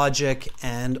good logic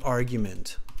and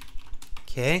argument,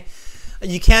 okay?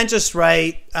 You can't just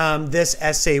write, this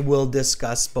essay will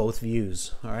discuss both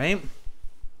views, all right?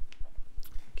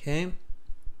 Okay.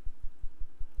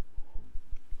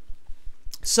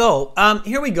 So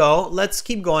here we go. Let's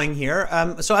keep going here.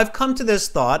 So I've come to this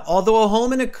thought: although a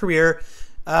home and a career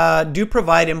do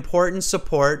provide important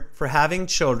support for having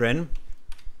children,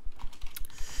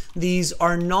 these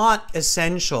are not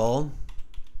essential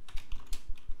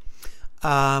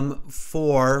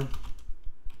for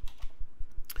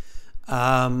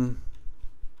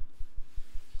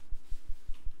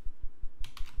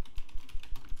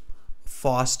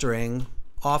fostering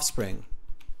offspring.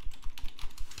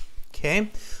 Okay,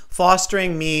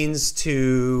 fostering means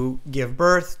to give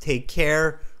birth, take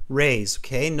care, raise.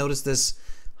 Okay, notice this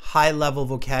high level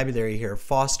vocabulary here: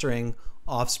 fostering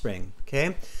offspring.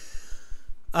 Okay.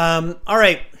 All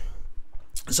right.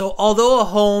 So although a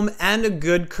home and a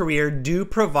good career do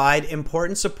provide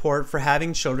important support for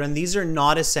having children, these are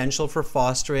not essential for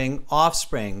fostering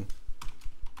offspring.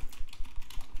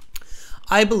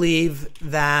 I believe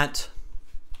that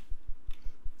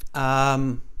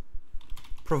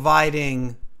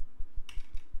providing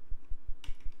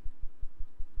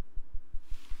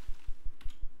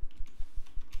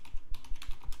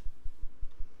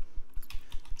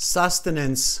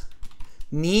sustenance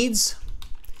needs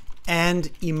and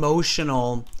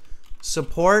emotional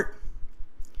support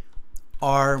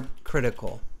are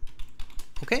critical.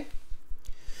 Okay?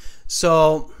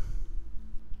 So,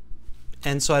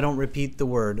 and so I don't repeat the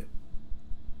word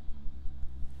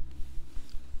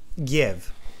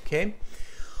give. Okay?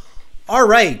 All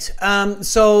right.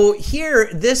 So here,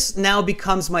 this now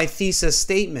becomes my thesis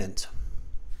statement.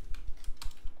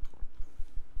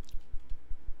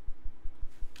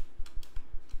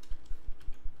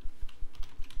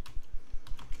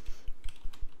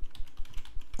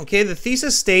 Okay, the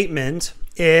thesis statement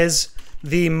is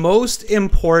the most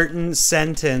important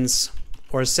sentence,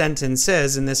 or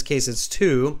sentences, in this case it's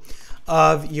two,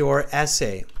 of your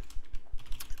essay.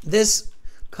 This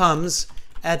comes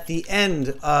at the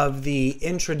end of the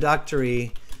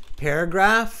introductory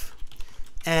paragraph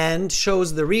and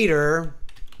shows the reader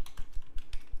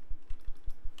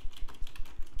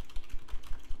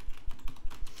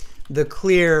the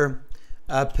clear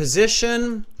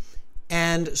position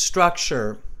and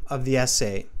structure of the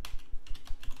essay.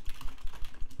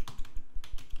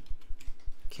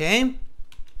 Okay?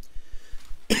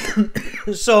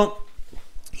 So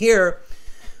here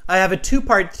I have a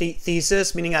two-part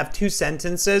thesis, meaning I have two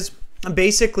sentences.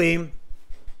 Basically,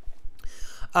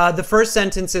 the first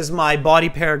sentence is my body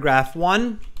paragraph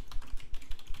 1.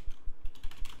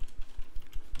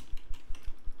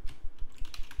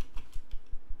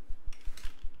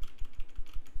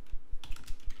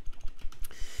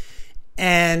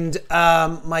 And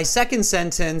my second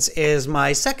sentence is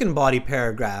my second body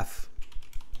paragraph.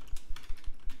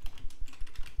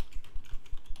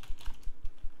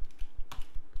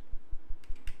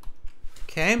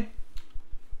 Okay.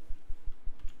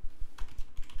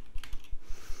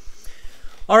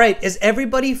 All right, is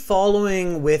everybody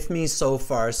following with me so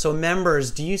far? So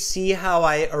members, do you see how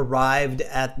I arrived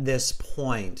at this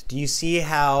point? Do you see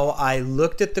how I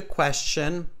looked at the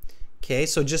question? Okay,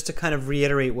 so just to kind of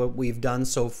reiterate what we've done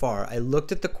so far, I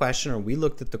looked at the question, or we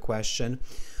looked at the question.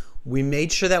 We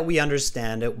made sure that we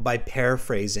understand it by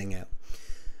paraphrasing it.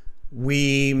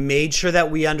 We made sure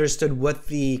that we understood what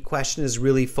the question is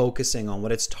really focusing on,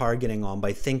 what it's targeting on,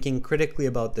 by thinking critically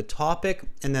about the topic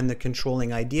and then the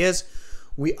controlling ideas.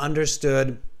 We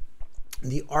understood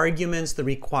the arguments, the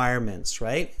requirements,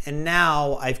 right? And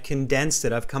now I've condensed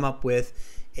it. I've come up with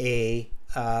a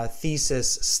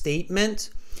thesis statement,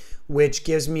 which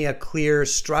gives me a clear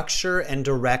structure and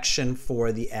direction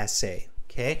for the essay.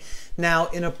 Okay. Now,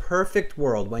 in a perfect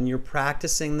world, when you're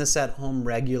practicing this at home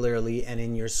regularly and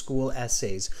in your school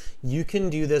essays, you can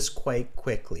do this quite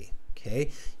quickly.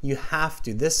 Okay. You have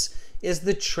to. This is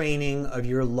the training of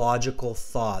your logical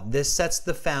thought. This sets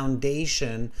the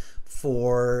foundation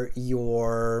for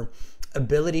your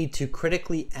ability to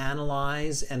critically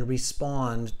analyze and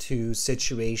respond to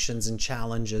situations and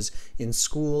challenges in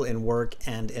school, in work,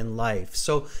 and in life.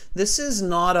 So this is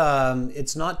not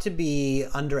it's not to be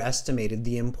underestimated,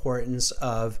 the importance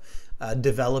of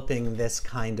developing this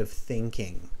kind of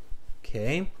thinking.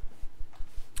 Okay.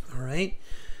 All right.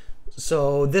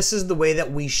 So this is the way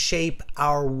that we shape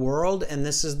our world, and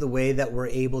this is the way that we're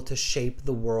able to shape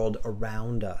the world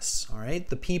around us. All right.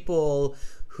 The people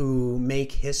who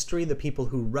make history, the people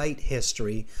who write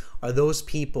history, are those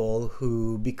people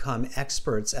who become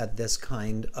experts at this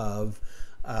kind of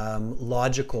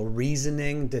logical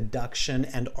reasoning, deduction,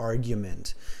 and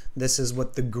argument. This is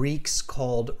what the Greeks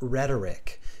called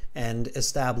rhetoric, and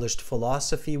established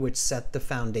philosophy, which set the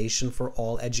foundation for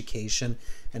all education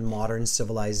and modern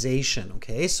civilization.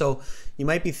 Okay, so you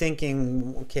might be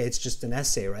thinking, okay, it's just an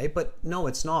essay, right? But no,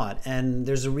 it's not. And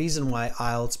there's a reason why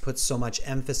IELTS puts so much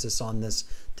emphasis on this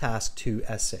task 2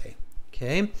 essay.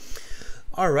 Okay.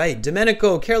 All right.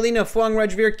 Domenico, Carolina, Fuang,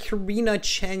 Rajveer, Karina,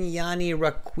 Chenyani,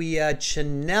 Raquia,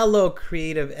 Chanello,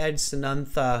 Creative Edge,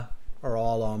 Sanantha are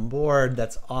all on board.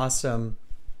 That's awesome.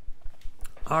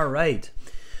 All right.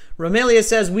 Romelia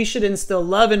says we should instill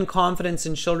love and confidence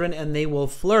in children and they will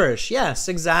flourish. Yes,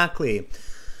 exactly.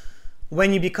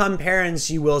 When you become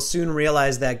parents, you will soon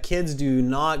realize that kids do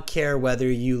not care whether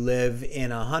you live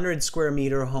in a 100 square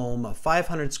meter home, a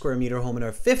 500 square meter home, or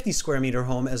a 50 square meter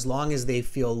home, as long as they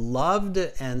feel loved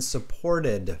and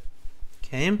supported.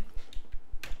 Okay?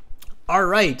 All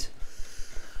right.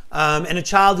 And a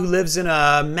child who lives in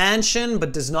a mansion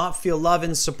but does not feel love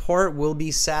and support will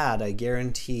be sad, I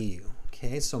guarantee you.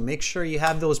 Okay, so make sure you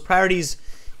have those priorities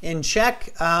in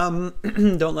check.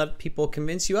 Don't let people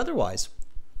convince you otherwise.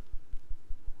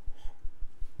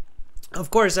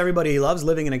 Of course, everybody loves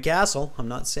living in a castle. I'm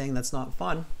not saying that's not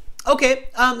fun. Okay,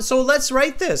 so let's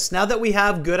write this. Now that we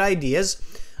have good ideas,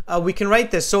 we can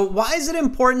write this. So why is it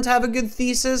important to have a good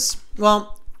thesis?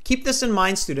 Well, keep this in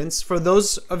mind, students. For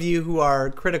those of you who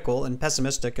are critical and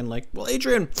pessimistic and like, well,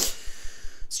 Adrian,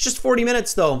 it's just 40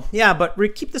 minutes though. Yeah, but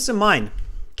keep this in mind.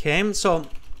 Okay, so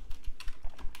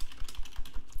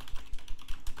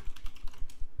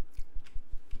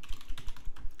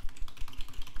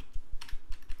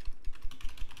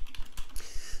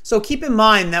keep in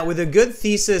mind that with a good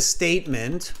thesis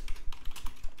statement,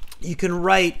 you can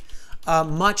write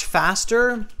much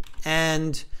faster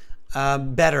and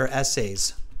better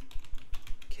essays.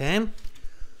 Okay,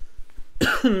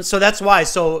 so that's why.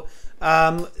 So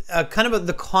kind of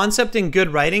the concept in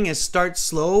good writing is start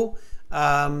slow,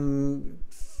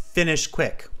 finish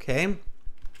quick. Okay.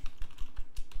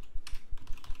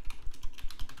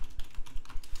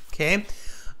 Okay.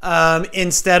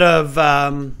 Instead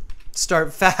of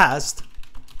start fast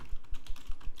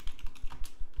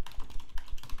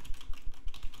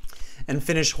and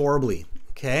finish horribly.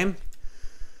 Okay.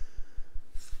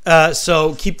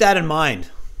 So keep that in mind.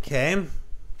 Okay.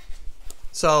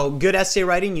 So good essay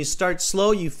writing, you start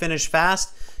slow, you finish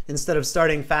fast, instead of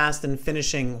starting fast and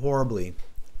finishing horribly.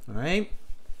 All right.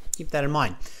 Keep that in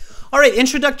mind. All right.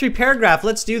 Introductory paragraph.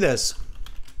 Let's do this.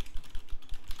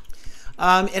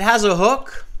 It has a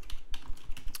hook.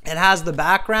 It has the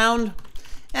background,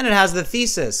 and it has the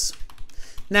thesis.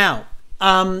 Now,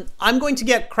 I'm going to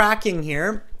get cracking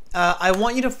here. I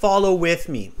want you to follow with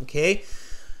me, okay?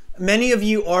 Many of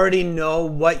you already know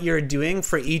what you're doing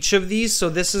for each of these, so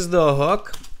this is the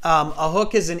hook. A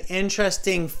hook is an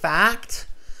interesting fact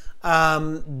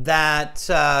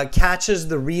that catches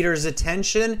the reader's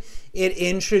attention. It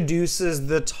introduces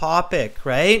the topic,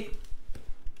 right?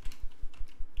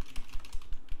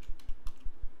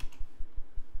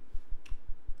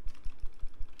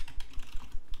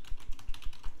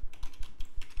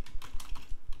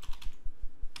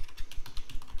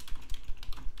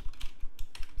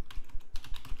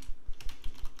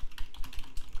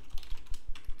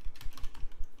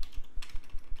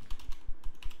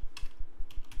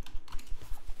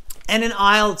 And in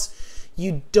IELTS,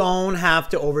 you don't have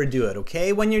to overdo it,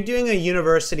 okay? When you're doing a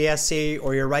university essay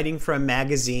or you're writing for a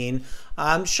magazine,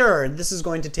 sure, this is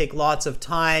going to take lots of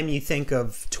time. You think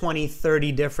of 20,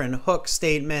 30 different hook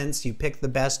statements. You pick the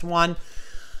best one.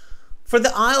 For the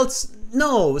IELTS,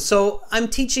 no. So I'm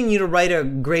teaching you to write a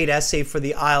great essay for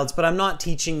the IELTS, but I'm not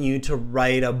teaching you to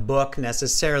write a book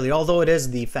necessarily, although it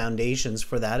is the foundations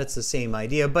for that. It's the same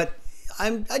idea. But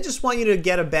I just want you to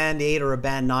get a band 8 or a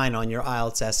band 9 on your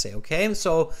IELTS essay, okay?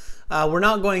 So we're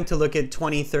not going to look at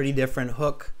 20, 30 different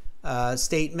hook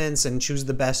statements and choose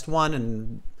the best one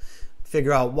and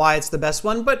figure out why it's the best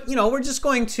one. But, you know, we're just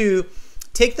going to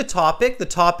take the topic. The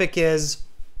topic is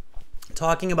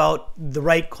talking about the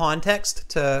right context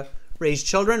to raise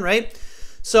children, right?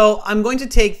 So I'm going to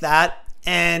take that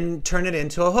and turn it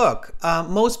into a hook.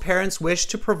 Most parents wish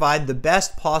to provide the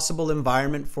best possible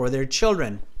environment for their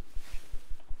children.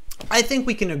 I think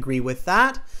we can agree with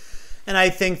that. And I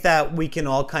think that we can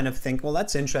all kind of think, well,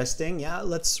 that's interesting. Yeah,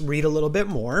 let's read a little bit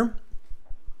more.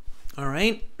 All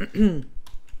right.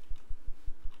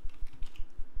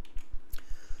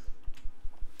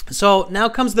 So now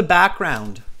comes the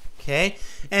background. Okay,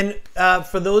 and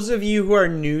for those of you who are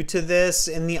new to this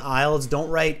in the IELTS, don't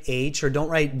write H or don't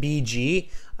write BG.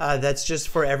 That's just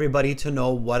for everybody to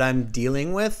know what I'm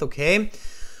dealing with, okay?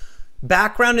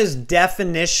 Background is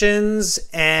definitions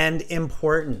and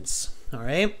importance, all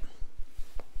right?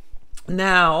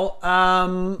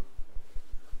 Now,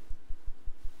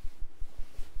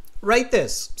 write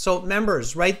this. So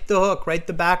members, write the hook, write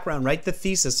the background, write the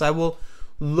thesis. I will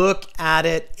look at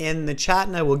it in the chat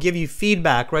and I will give you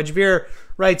feedback. Rajveer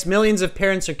writes, millions of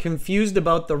parents are confused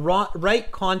about the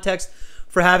right context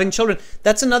for having children.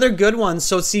 That's another good one.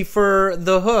 So see, for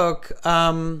the hook,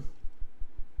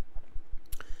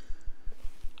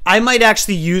 I might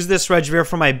actually use this, Rajveer,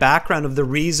 for my background of the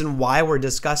reason why we're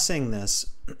discussing this.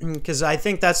 Because I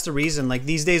think that's the reason. Like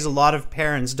these days, a lot of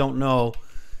parents don't know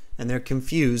and they're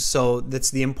confused. So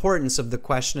that's the importance of the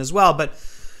question as well. But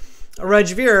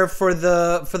Rajveer, for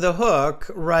the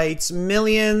hook, writes,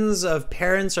 millions of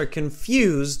parents are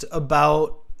confused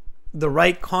about the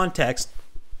right context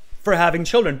for having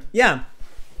children. Yeah,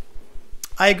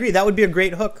 I agree. That would be a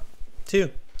great hook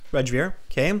too, Rajveer.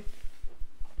 Okay.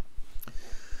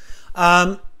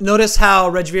 Notice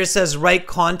how Rajveer says right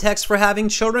context for having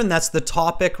children. That's the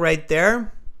topic right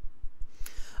there.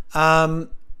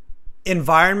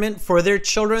 Environment for their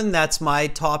children. That's my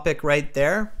topic right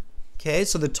there. Okay,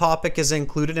 so the topic is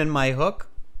included in my hook.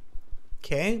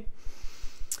 Okay.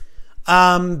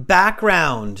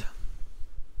 Background.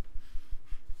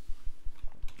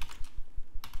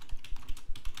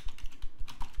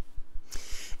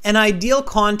 An ideal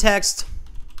context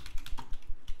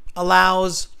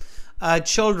allows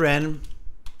children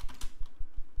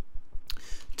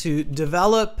to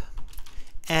develop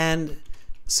and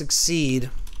succeed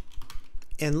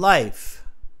in life.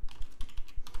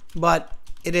 But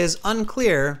it is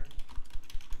unclear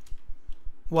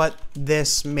what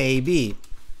this may be.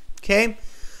 Okay,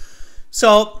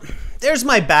 so there's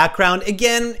my background.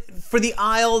 Again, for the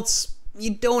IELTS,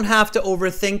 you don't have to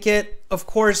overthink it. Of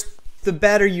course, the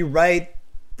better you write,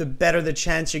 the better the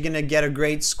chance you're going to get a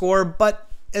great score. But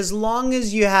as long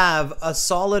as you have a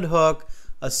solid hook,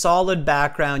 a solid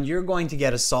background, you're going to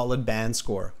get a solid band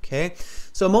score. Okay,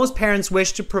 so most parents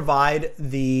wish to provide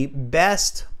the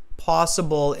best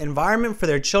possible environment for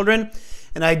their children.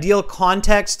 An ideal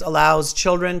context allows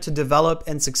children to develop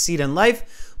and succeed in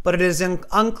life, but it is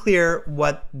unclear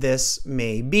what this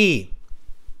may be.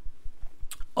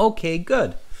 Okay,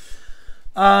 good.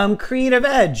 Creative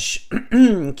edge.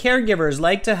 Caregivers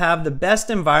like to have the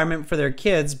best environment for their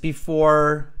kids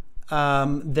before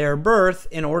their birth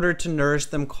in order to nourish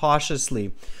them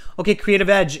cautiously. Okay, creative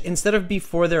edge. Instead of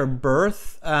before their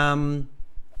birth,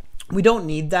 we don't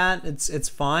need that. It's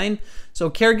fine. So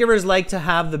caregivers like to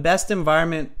have the best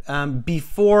environment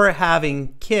before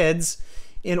having kids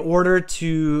in order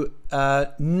to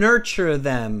nurture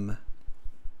them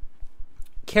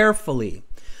carefully.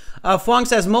 Fuang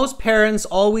says, most parents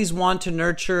always want to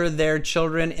nurture their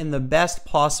children in the best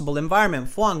possible environment.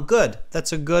 Fuang, good.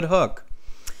 That's a good hook.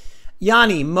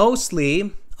 Yanni,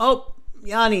 mostly. Oh,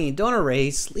 Yanni, don't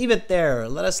erase. Leave it there.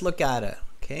 Let us look at it.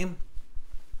 Okay.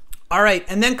 All right,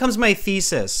 and then comes my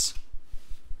thesis.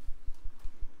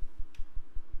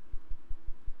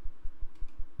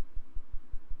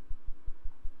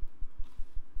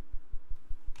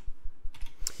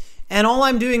 And all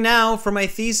I'm doing now for my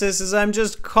thesis is I'm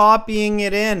just copying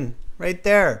it in right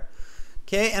there.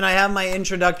 Okay, and I have my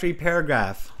introductory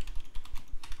paragraph.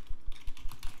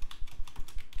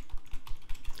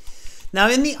 Now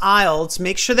in the IELTS,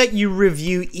 make sure that you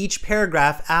review each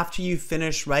paragraph after you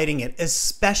finish writing it,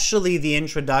 especially the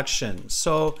introduction.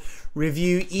 So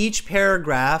review each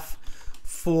paragraph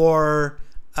for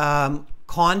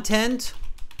content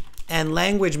and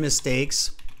language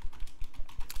mistakes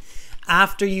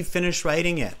after you finish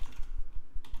writing it.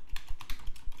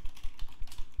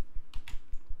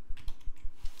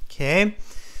 Okay?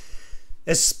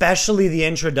 Especially the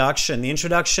introduction. The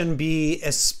introduction, be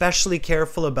especially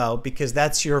careful about, because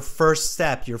that's your first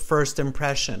step, your first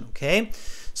impression, okay?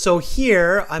 So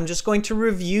here, I'm just going to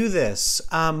review this.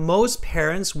 Most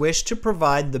parents wish to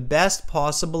provide the best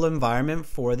possible environment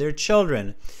for their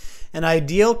children. An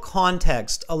ideal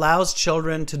context allows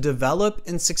children to develop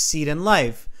and succeed in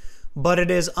life, but it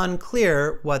is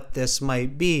unclear what this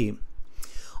might be.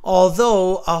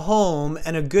 Although a home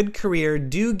and a good career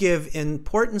do give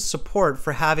important support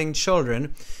for having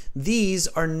children, these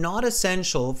are not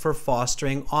essential for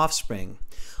fostering offspring.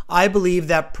 I believe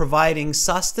that providing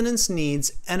sustenance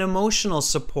needs and emotional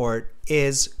support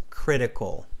is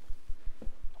critical.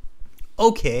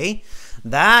 Okay,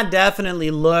 that definitely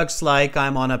looks like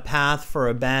I'm on a path for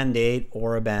a Band 8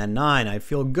 or a Band 9. I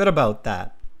feel good about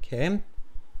that. Okay.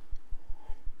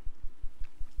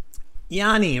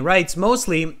 Yanni writes,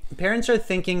 mostly parents are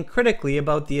thinking critically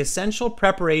about the essential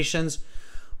preparations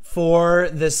for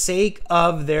the sake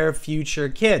of their future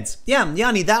kids. Yeah,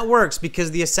 Yanni, that works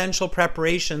because the essential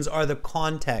preparations are the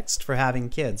context for having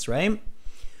kids, right?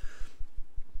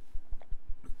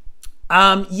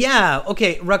 Yeah,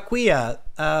 okay, Raquia.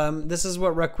 This is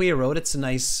what Raquia wrote. It's a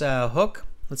nice hook.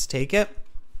 Let's take it.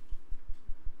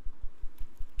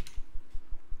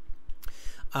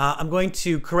 I'm going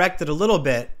to correct it a little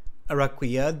bit,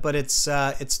 Raquia, but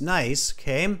it's nice,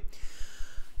 okay?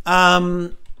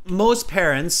 Most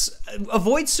parents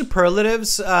avoid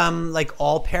superlatives, like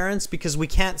all parents, because we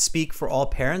can't speak for all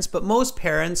parents, but most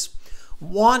parents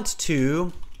want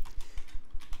to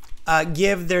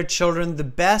give their children the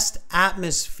best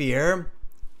atmosphere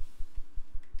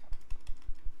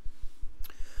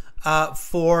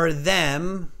for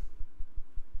them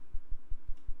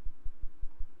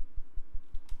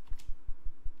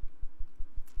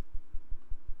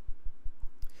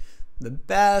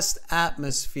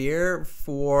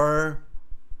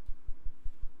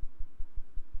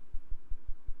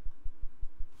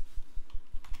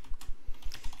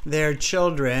their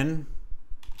children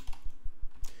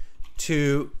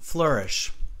to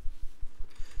flourish.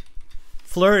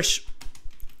 Flourish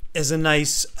is a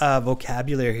nice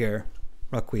vocabulary here,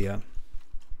 Raquia.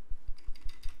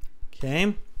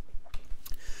 Okay.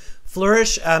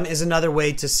 Flourish is another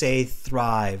way to say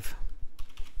thrive.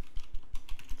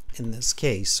 In this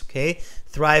case, okay?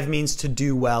 Thrive means to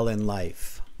do well in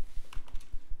life.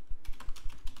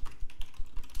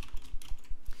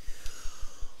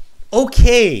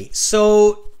 Okay,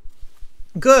 so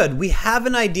good. We have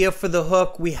an idea for the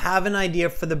hook. We have an idea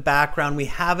for the background. We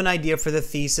have an idea for the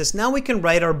thesis. Now we can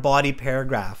write our body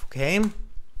paragraph, okay?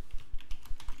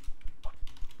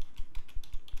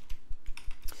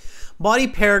 Body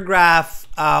paragraph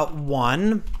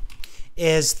 1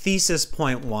 is thesis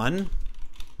point 1.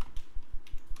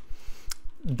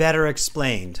 Better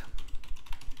explained.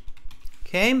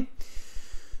 Okay,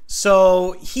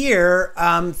 so here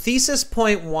thesis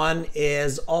point 1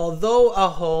 is, although a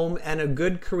home and a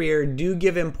good career do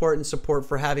give important support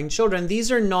for having children,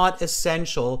 these are not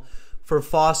essential for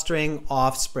fostering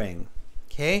offspring.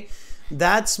 Okay,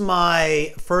 that's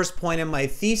my first point in my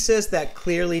thesis. That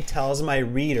clearly tells my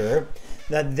reader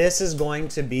that this is going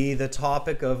to be the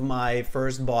topic of my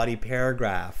first body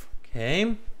paragraph.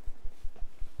 Okay.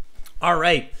 All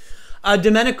right,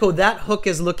 Domenico, that hook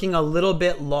is looking a little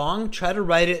bit long. Try to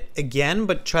write it again,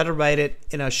 but try to write it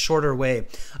in a shorter way.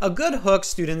 A good hook,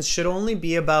 students, should only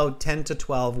be about 10 to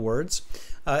 12 words,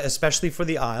 especially for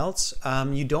the IELTS.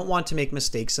 You don't want to make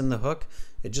mistakes in the hook.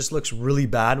 It just looks really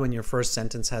bad when your first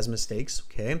sentence has mistakes,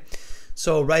 okay?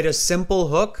 So write a simple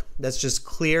hook that's just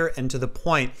clear and to the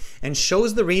point and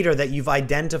shows the reader that you've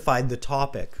identified the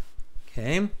topic,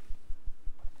 okay?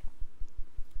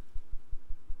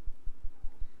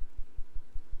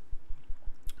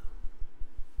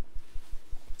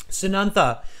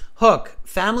 Sunantha, hook,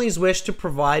 families wish to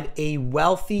provide a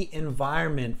wealthy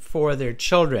environment for their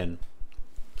children.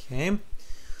 Okay.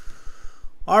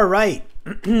 All right.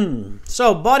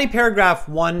 So body paragraph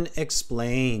 1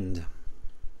 explained.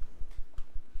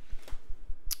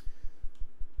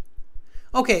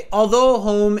 Okay, although a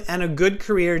home and a good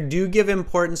career do give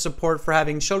important support for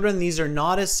having children, these are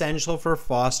not essential for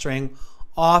fostering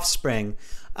offspring.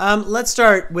 Let's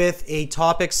start with a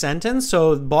topic sentence.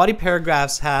 So body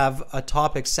paragraphs have a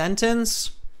topic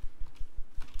sentence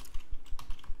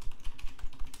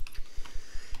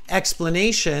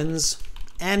explanations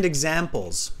and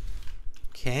examples.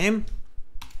 Okay.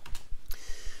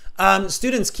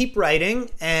 Students, keep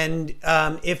writing, and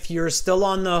if you're still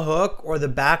on the hook or the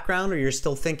background, or you're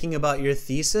still thinking about your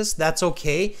thesis, that's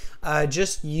okay.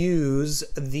 Just use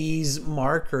these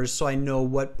markers so I know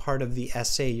what part of the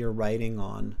essay you're writing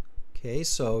on. Okay,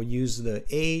 so use the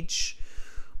H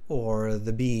or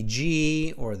the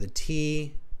BG or the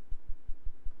T.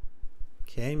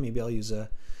 Okay, maybe I'll use a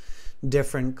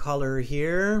different color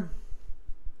here.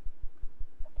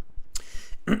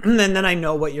 And then I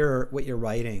know what you're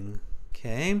writing.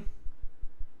 Okay.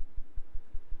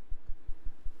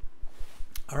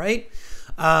 All right.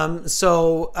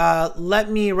 So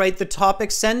let me write the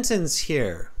topic sentence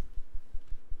here.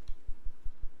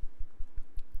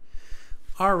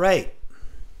 All right.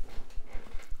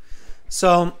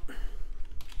 So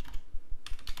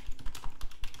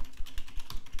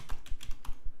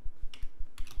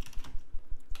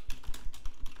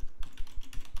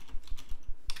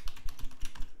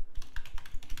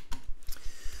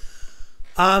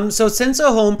since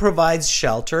a home provides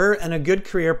shelter and a good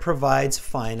career provides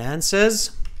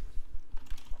finances,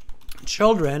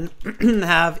 children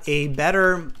have a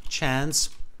better chance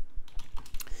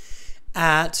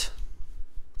at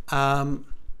a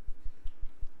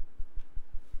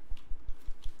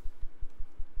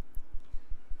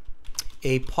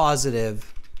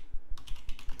positive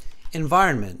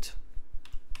environment.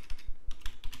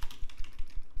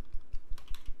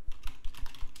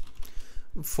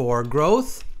 For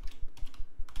growth,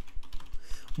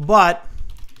 but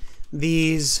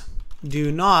these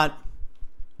do not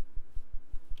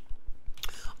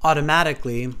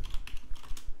automatically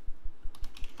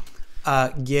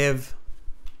give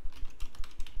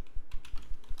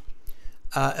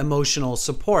emotional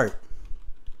support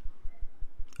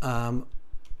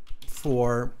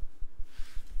for,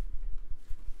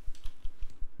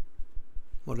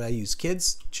 what did I use?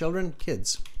 Kids? Children?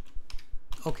 Kids.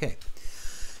 Okay.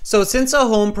 So since a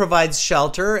home provides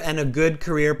shelter and a good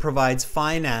career provides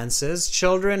finances,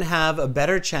 children have a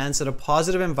better chance at a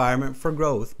positive environment for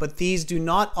growth, but these do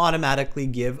not automatically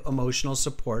give emotional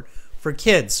support for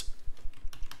kids.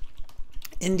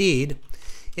 Indeed,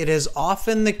 it is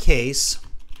often the case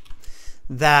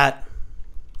that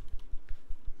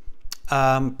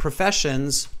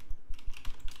professions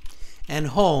and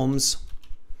homes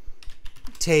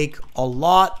take a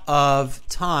lot of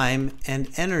time and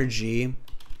energy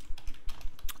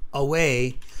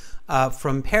away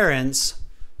from parents,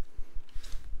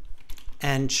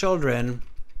 and children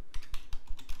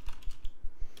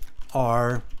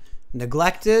are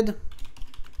neglected,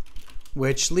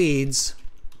 which leads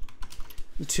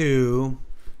to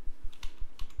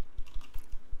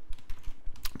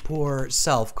poor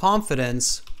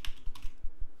self-confidence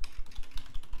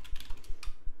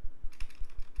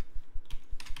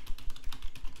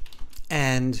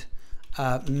and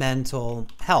mental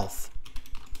health.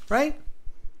 Right?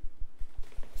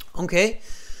 Okay.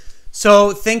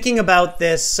 So thinking about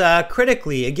this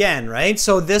critically again, right?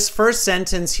 So this first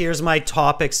sentence, here's my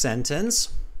topic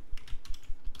sentence.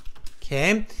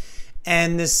 Okay.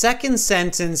 And the second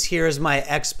sentence here is my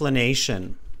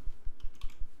explanation.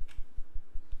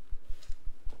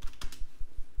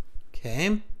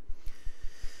 Okay.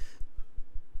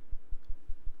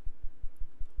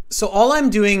 So all I'm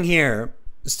doing here,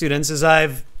 students, is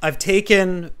I've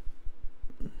taken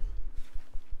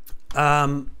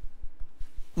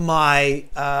my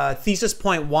thesis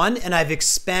point 1 and I've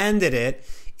expanded it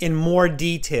in more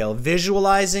detail,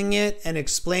 visualizing it and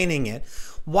explaining it.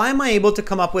 Why am I able to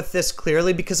come up with this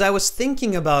clearly? Because I was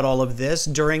thinking about all of this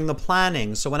during the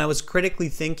planning. So when I was critically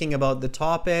thinking about the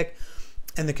topic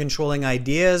and the controlling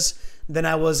ideas, then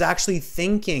I was actually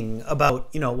thinking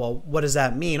about, well, what does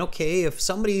that mean? Okay, if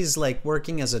somebody's like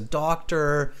working as a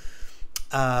doctor,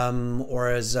 or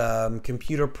as a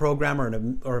computer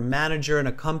programmer or a manager in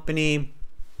a company,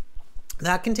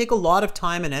 that can take a lot of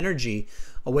time and energy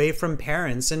away from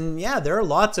parents. And yeah, there are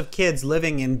lots of kids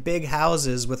living in big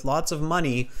houses with lots of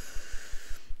money,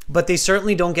 but they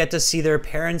certainly don't get to see their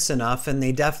parents enough, and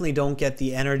they definitely don't get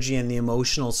the energy and the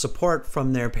emotional support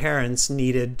from their parents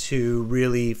needed to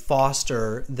really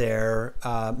foster their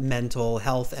mental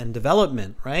health and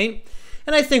development, right?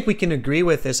 And I think we can agree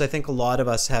with this. I think a lot of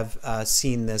us have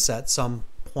seen this at some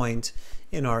point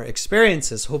in our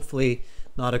experiences, hopefully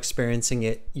not experiencing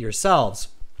it yourselves.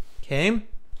 Okay.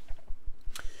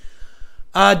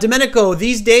 Domenico,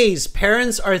 these days,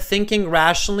 parents are thinking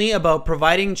rationally about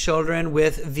providing children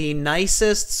with the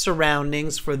nicest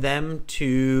surroundings for them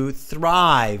to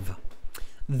thrive.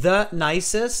 The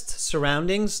nicest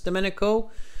surroundings,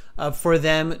 Domenico? for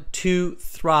them to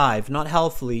thrive. Not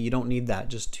healthily, you don't need that,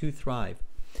 just to thrive.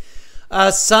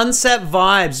 Sunset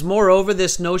vibes. Moreover,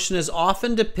 this notion is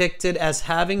often depicted as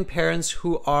having parents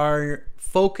who are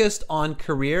focused on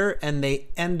career and they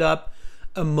end up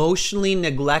emotionally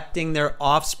neglecting their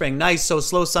offspring. Nice. So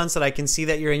slow sunset, I can see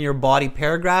that you're in your body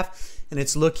paragraph and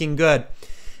it's looking good.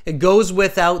 It goes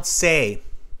without say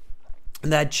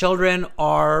that children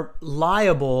are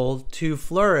liable to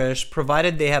flourish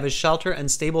provided they have a shelter and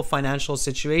stable financial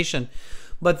situation.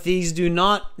 But these do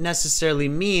not necessarily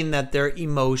mean that they're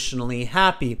emotionally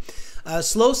happy.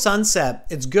 Slow sunset,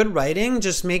 it's good writing.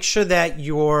 Just make sure that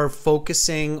you're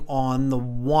focusing on the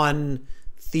one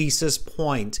thesis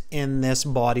point in this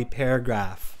body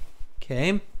paragraph.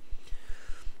 Okay.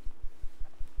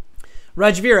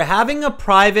 Rajveer, having a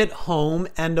private home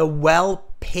and a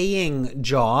well-paying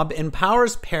job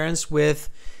empowers parents with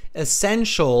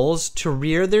essentials to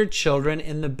rear their children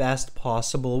in the best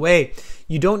possible way.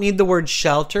 You don't need the word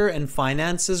shelter and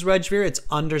finances, Rajveer. It's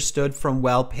understood from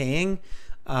well-paying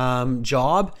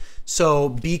job. So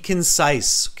be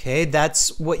concise, okay?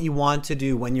 That's what you want to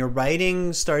do. When your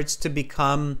writing starts to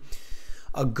become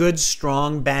a good,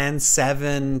 strong band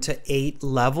 7 to 8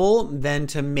 level, then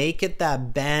to make it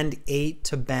that band 8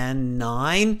 to band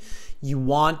 9, you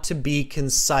want to be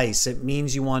concise. It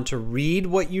means you want to read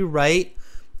what you write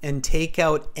and take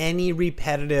out any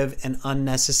repetitive and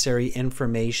unnecessary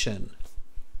information.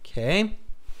 Okay?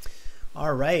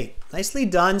 All right. Nicely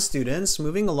done, students.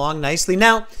 Moving along nicely.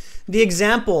 Now, the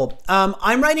example.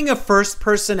 I'm writing a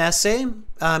first-person essay.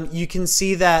 You can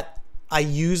see that I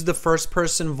use the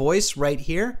first-person voice right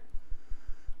here,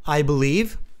 I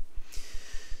believe.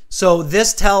 So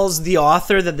this tells the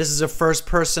author that this is a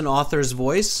first-person author's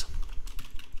voice.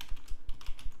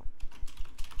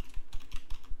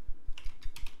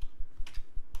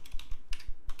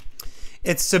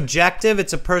 It's subjective,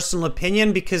 it's a personal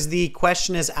opinion because the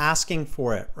question is asking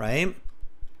for it, right?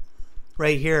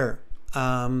 Right here,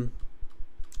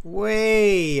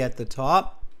 way at the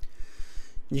top,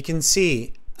 you can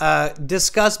see,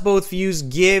 discuss both views,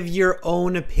 give your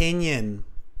own opinion.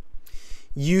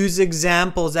 Use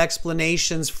examples,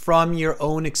 explanations from your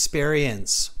own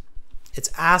experience. It's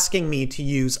asking me to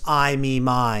use I, me,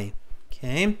 my,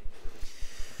 okay?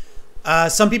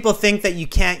 Some people think that you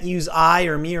can't use I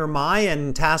or me or my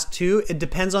in task 2. It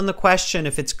depends on the question.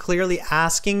 If it's clearly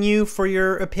asking you for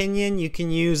your opinion, you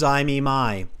can use I, me,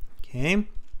 my. Okay.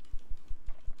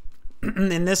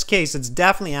 In this case, it's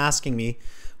definitely asking me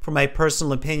for my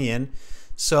personal opinion.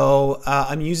 So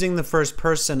I'm using the first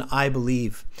person, I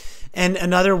believe. And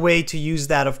another way to use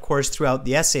that, of course, throughout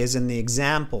the essay is in the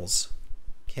examples.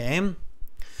 Okay.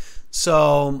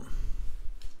 So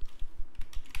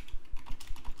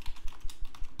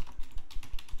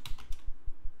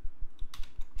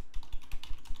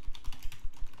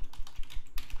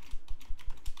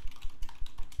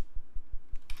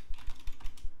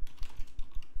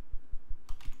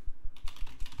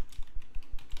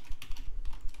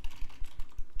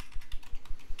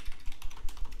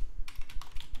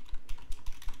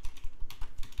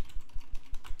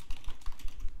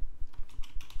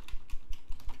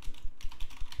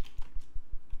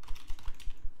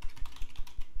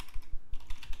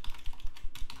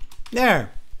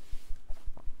there.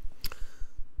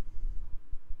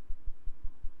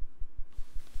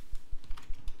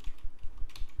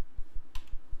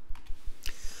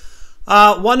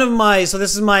 So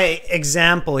this is my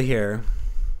example here.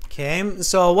 Okay,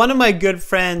 so one of my good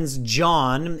friends,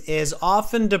 John, is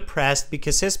often depressed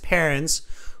because his parents,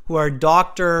 who are a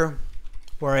doctor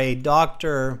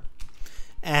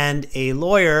and a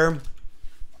lawyer,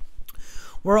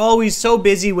 were always so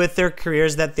busy with their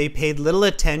careers that they paid little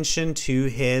attention to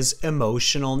his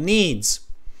emotional needs.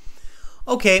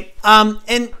 Okay,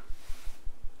 and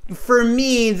for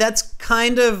me, that's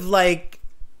kind of like,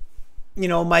 you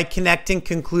know, my connecting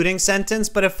concluding sentence.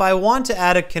 But if I want to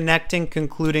add a connecting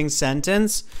concluding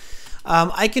sentence,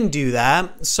 I can do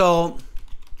that. So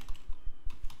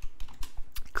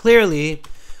clearly,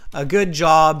 a good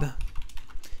job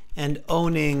and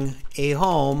owning a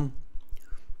home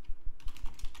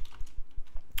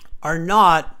are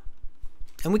not,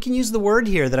 and we can use the word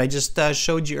here that I just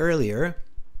showed you earlier.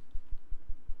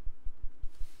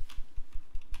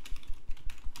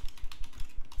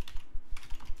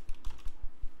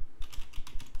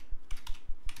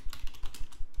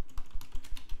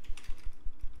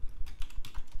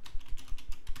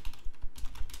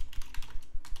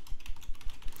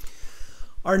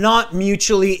 Are not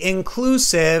mutually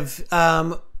inclusive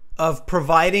of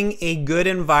providing a good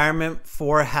environment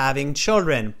for having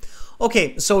children.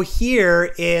 Okay, so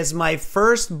here is my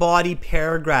first body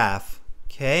paragraph.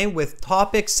 okay, with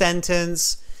topic,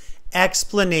 sentence,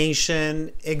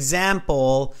 explanation,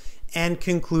 example, and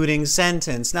concluding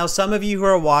sentence. Now, some of you who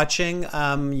are watching,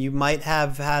 you might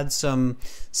have had some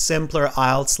simpler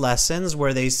IELTS lessons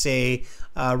where they say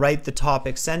write the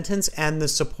topic, sentence, and the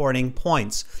supporting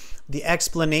points. The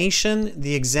explanation,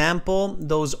 the example,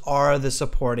 those are the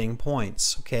supporting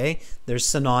points, okay? They're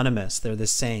synonymous. They're the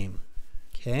same,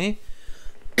 okay?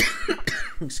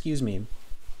 Excuse me.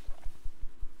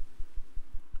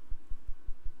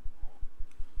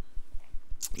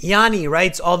 Yanni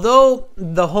writes, although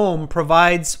the home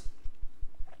provides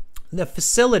the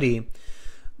facility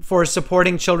for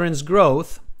supporting children's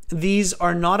growth, these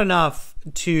are not enough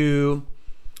to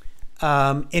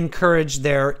encourage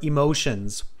their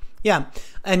emotions. Yeah,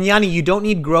 and Yanni, you don't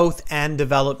need growth and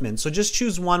development. So just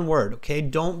choose one word, okay?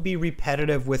 Don't be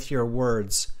repetitive with your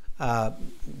words,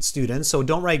 students. So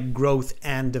don't write growth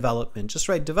and development. Just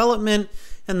write development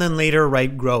and then later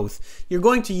write growth. You're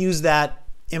going to use that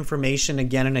information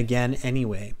again and again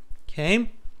anyway,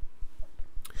 okay?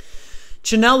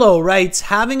 Chinello writes,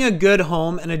 having a good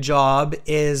home and a job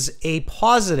is a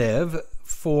positive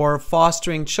for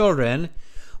fostering children,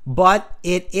 but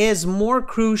it is more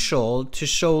crucial to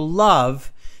show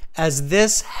love as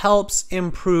this helps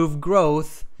improve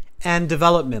growth and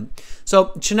development. So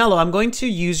Chinello, I'm going to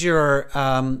use your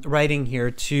writing here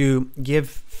to give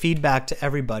feedback to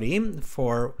everybody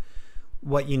for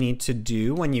what you need to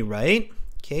do when you write.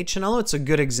 Okay, Chinello, it's a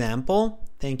good example.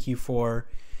 Thank you for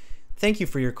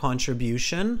your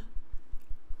contribution.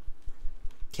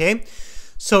 Okay,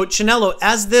 so Chinello,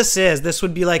 as this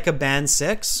would be like a band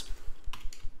 6.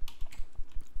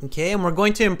 Okay, and we're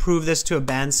going to improve this to a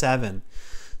band 7.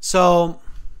 So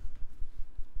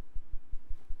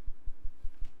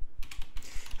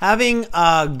having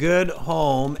a good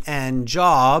home and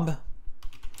job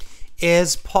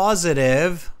is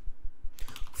positive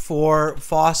for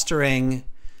fostering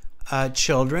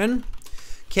children.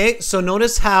 Okay, so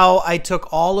notice how I took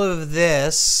all of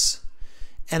this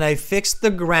and I fixed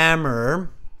the grammar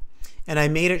and I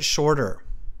made it shorter.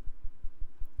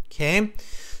 Okay,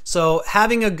 so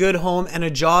having a good home and a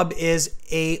job is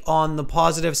on the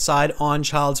positive side on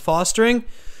child's fostering.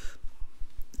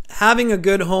 Having a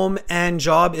good home and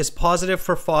job is positive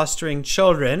for fostering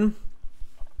children,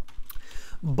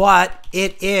 but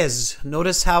it is,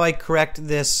 notice how I correct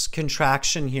this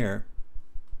contraction here.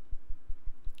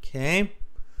 Okay.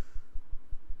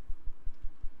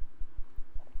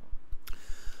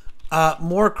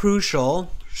 More crucial,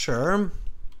 sure,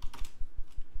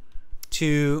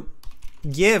 to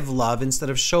give love instead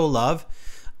of show love,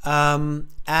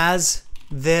 as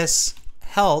this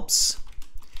helps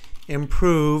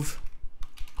improve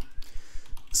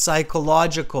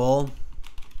psychological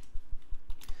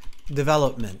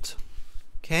development.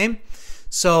 Okay,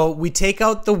 so we take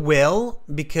out the will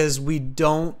because we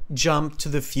don't jump to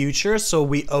the future, so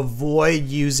we avoid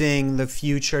using the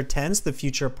future tense, the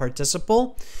future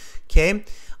participle. Okay,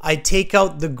 I take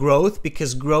out the growth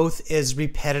because growth is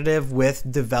repetitive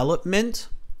with development.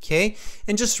 Okay,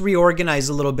 and just reorganize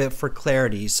a little bit for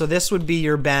clarity. So this would be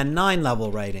your band 9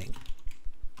 level writing.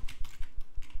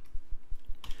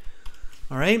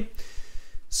 All right,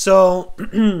 so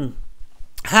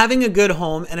having a good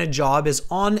home and a job is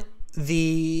on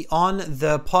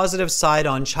the positive side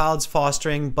on child's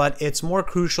fostering, but it's more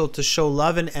crucial to show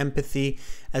love and empathy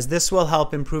as this will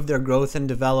help improve their growth and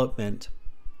development.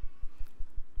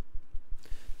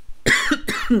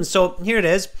 So here it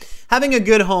is. Having a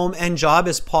good home and job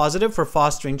is positive for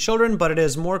fostering children, but it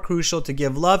is more crucial to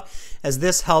give love as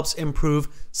this helps improve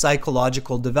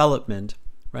psychological development.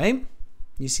 Right?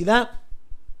 You see that?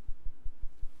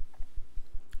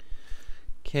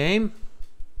 Okay.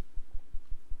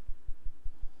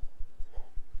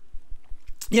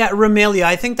 Yeah, Ramelia,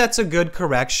 I think that's a good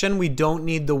correction. We don't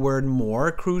need the word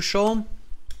more crucial.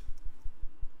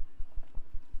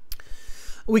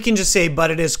 We can just say,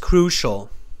 but it is crucial.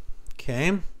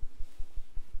 Okay.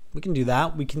 We can do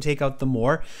that. We can take out the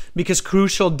more because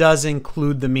crucial does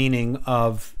include the meaning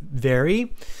of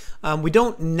very. We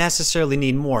don't necessarily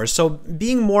need more. So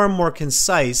being more and more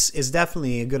concise is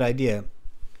definitely a good idea.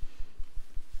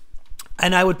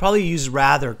 And I would probably use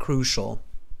rather crucial.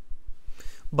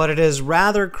 But it is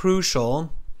rather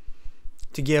crucial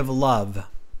to give love.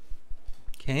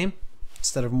 Okay?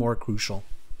 Instead of more crucial.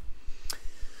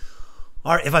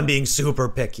 Or if I'm being super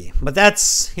picky. But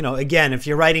that's, you know, again, if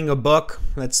you're writing a book,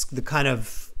 that's the kind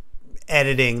of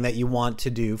editing that you want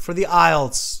to do. For the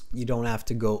IELTS, you don't have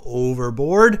to go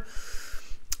overboard.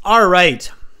 All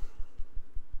right.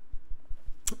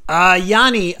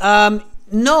 Yanni,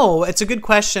 no, it's a good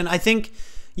question. I think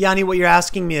Yanni, what you're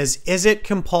asking me is it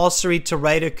compulsory to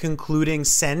write a concluding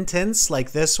sentence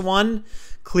like this one?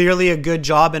 Clearly a good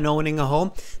job in owning a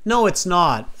home. No, it's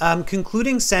not.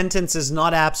 Concluding sentence is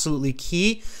not absolutely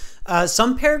key.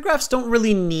 Some paragraphs don't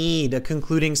really need a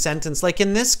concluding sentence. Like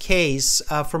in this case,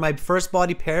 for my first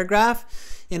body paragraph,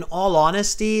 in all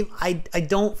honesty, I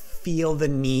don't feel the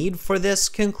need for this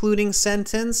concluding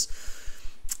sentence.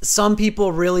 Some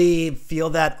people really feel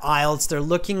that IELTS, they're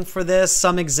looking for this.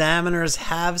 Some examiners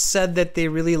have said that they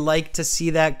really like to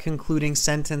see that concluding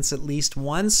sentence at least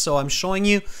once. So I'm showing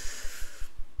you.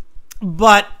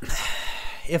 But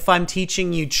if I'm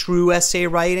teaching you true essay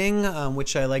writing,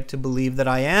 which I like to believe that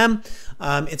I am,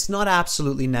 it's not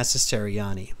absolutely necessary,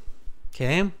 Yanni.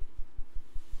 Okay?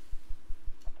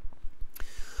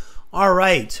 All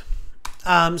right.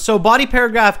 So body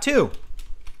paragraph 2.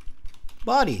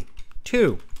 Body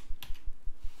 2.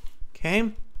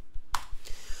 Okay.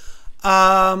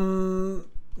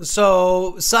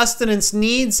 So sustenance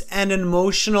needs and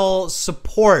emotional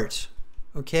support.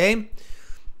 Okay.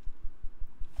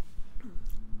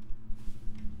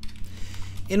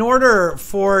 In order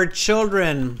for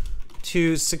children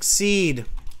to succeed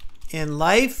in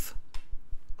life,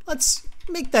 let's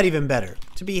make that even better,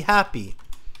 to be happy.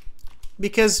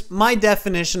 Because my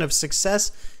definition of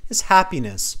success is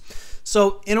happiness.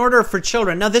 So in order for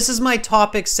children, now this is my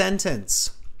topic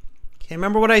sentence. Okay,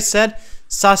 remember what I said?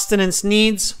 Sustenance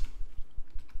needs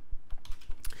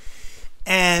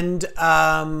and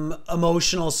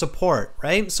emotional support,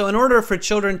 right? So in order for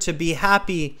children to be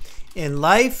happy in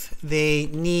life, they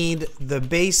need the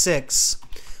basics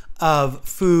of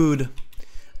food,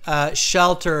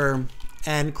 shelter,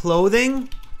 and clothing,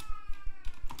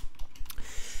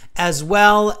 as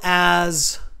well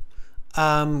as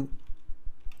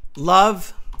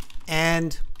love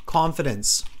and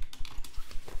confidence.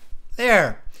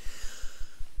 There.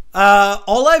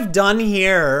 All I've done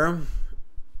here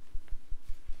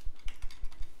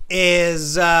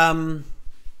is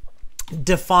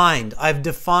defined. I've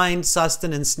defined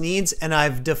sustenance needs and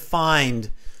I've defined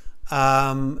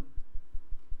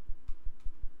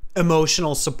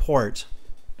emotional support.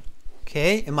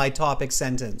 Okay, in my topic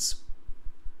sentence.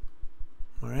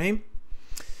 All right.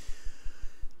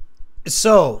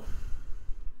 So,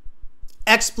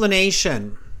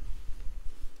 explanation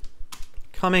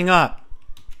coming up.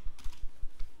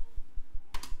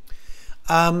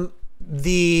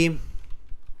 The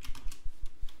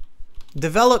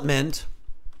development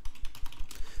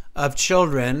of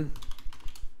children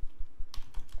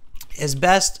is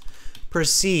best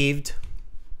perceived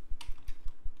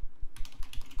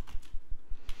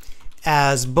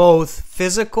as both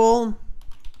physical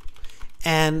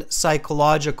and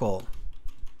psychological.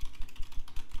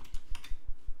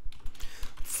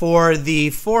 For the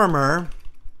former,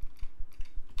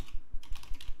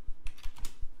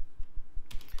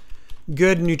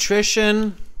 good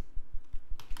nutrition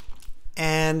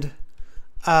and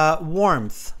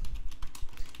warmth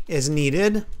is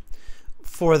needed.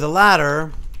 For the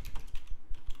latter,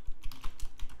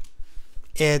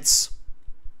 it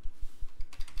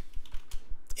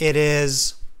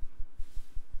is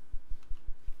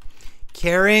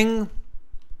caring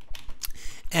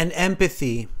and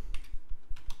empathy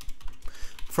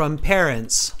from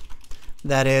parents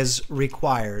that is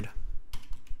required.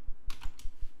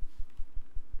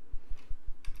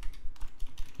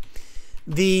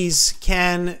 These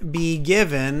can be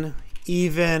given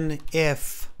even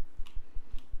if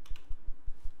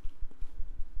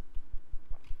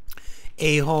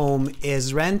a home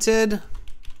is rented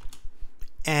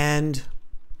and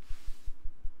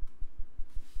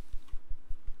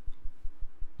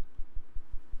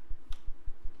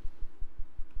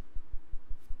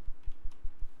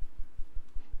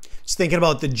just thinking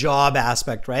about the job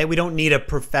aspect, right? We don't need a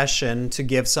profession to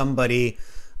give somebody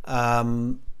a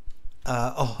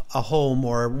home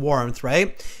or warmth,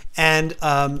 right? And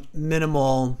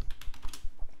minimal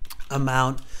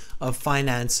amount of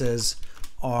finances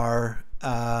are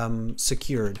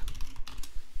secured.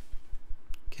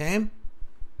 Okay.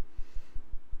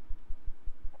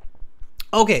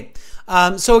 Okay.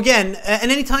 So again,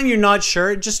 and anytime you're not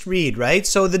sure, just read, right?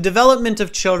 So the development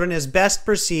of children is best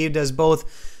perceived as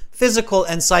both physical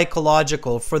and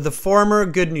psychological. For the former,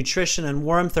 good nutrition and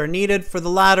warmth are needed. For the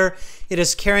latter, it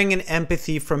is caring and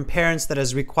empathy from parents that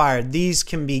is required. These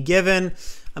can be given.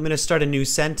 I'm going to start a new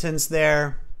sentence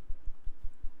there.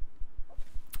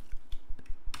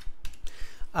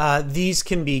 These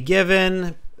can be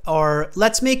given, or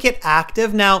let's make it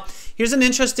active. Now, here's an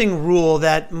interesting rule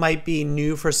that might be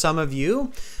new for some of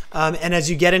you. And as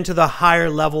you get into the higher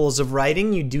levels of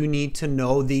writing, you do need to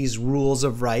know these rules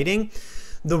of writing.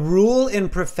 The rule in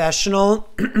professional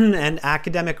and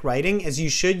academic writing is you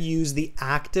should use the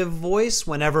active voice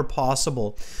whenever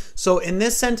possible. So in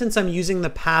this sentence, I'm using the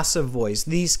passive voice.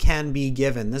 These can be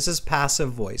given. This is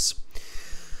passive voice.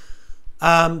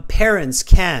 Parents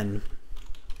can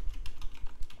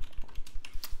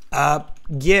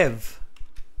give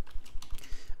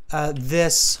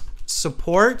this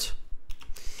support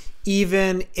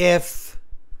even if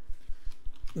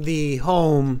the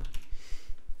home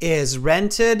is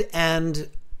rented and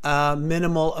a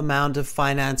minimal amount of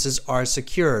finances are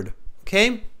secured.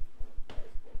 Okay?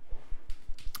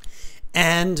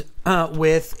 And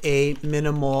with a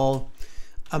minimal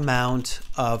amount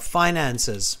of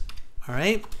finances. All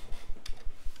right?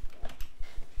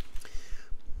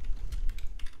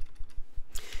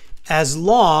 As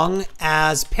long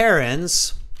as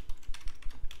parents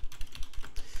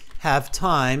have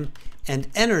time and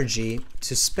energy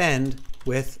to spend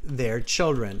with their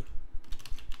children.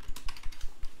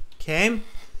 Okay?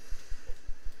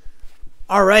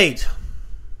 All right.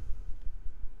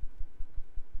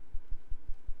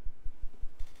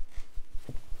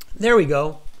 There we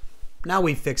go. Now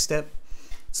we fixed it.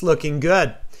 It's looking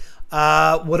good.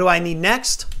 What do I need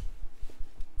next?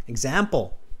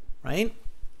 Example, right?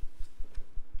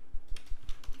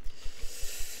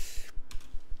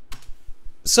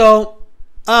 So,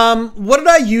 what did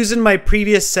I use in my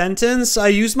previous sentence? I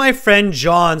used my friend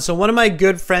John. So one of my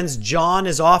good friends, John,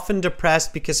 is often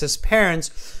depressed because his parents,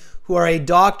 who are a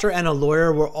doctor and a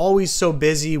lawyer, were always so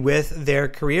busy with their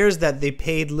careers that they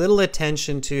paid little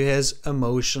attention to his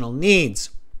emotional needs.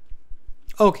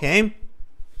 Okay.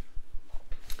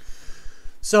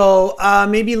 So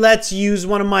maybe let's use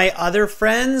one of my other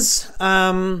friends.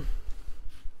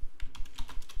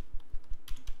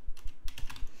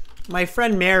 My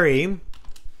friend Mary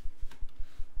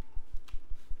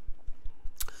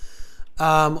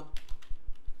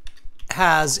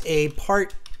has a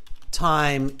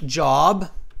part-time job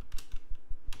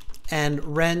and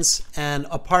rents an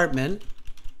apartment,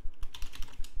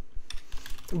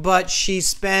 but she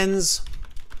spends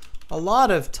a lot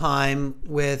of time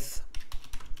with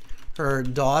her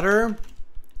daughter,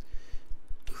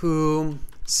 who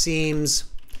seems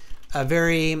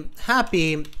very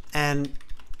happy and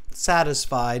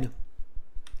satisfied,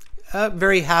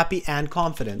 very happy and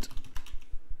confident.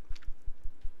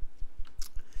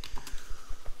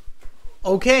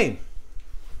 Okay,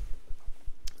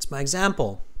 that's my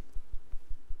example.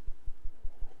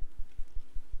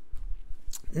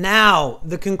 Now,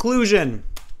 the conclusion.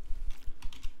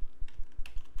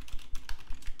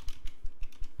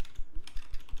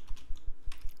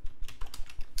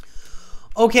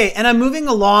 Okay, and I'm moving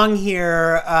along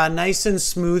here nice and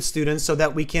smooth, students, so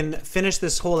that we can finish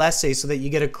this whole essay so that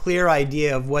you get a clear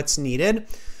idea of what's needed.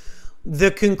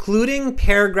 The concluding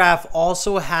paragraph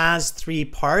also has 3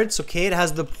 parts, okay? It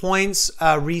has the points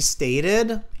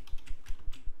restated.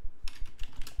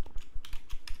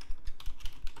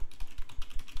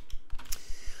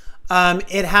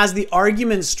 It has the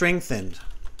argument strengthened.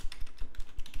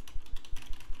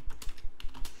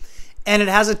 And it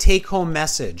has a take-home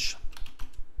message.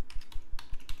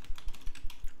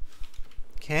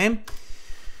 Okay,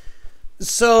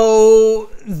 so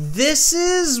this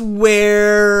is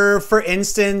where, for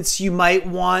instance, you might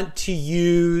want to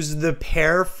use the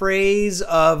paraphrase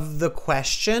of the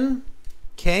question.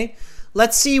 Okay,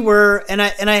 let's see where, and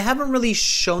I haven't really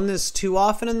shown this too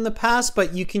often in the past,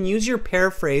 but you can use your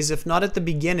paraphrase, if not at the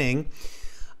beginning,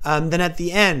 then at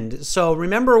the end. So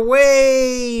remember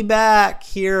way back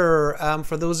here,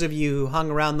 for those of you who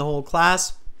hung around the whole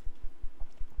class,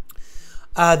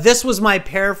 this was my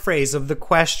paraphrase of the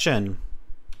question.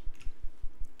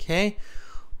 Okay,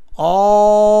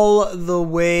 all the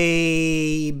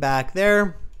way back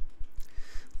there.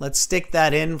 Let's stick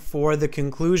that in for the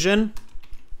conclusion.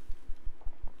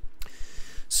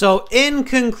 So in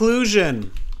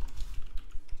conclusion,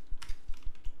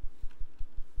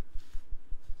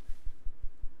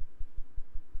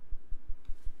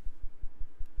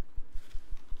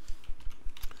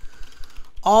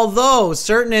 although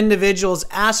certain individuals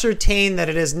ascertain that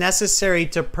it is necessary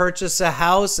to purchase a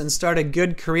house and start a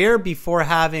good career before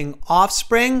having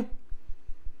offspring,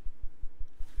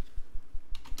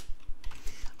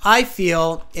 I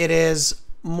feel it is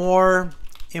more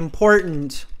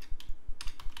important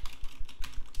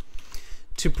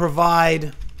to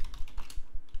provide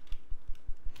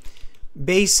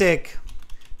basic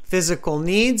physical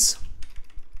needs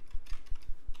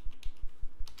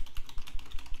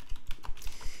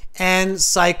and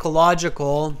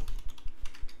psychological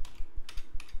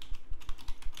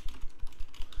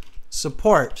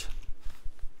support.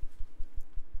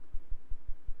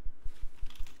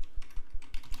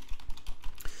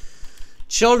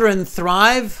 Children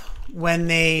thrive when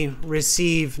they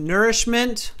receive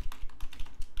nourishment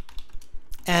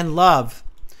and love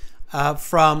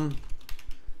from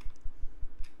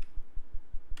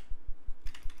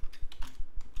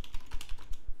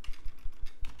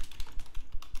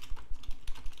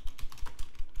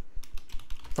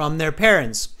their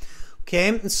parents.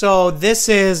 Okay, so this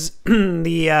is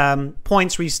the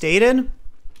points restated.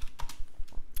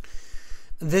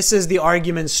 This is the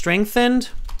argument strengthened.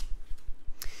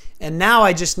 And now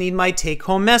I just need my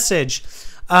take-home message.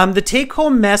 The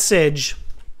take-home message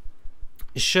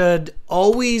should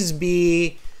always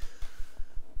be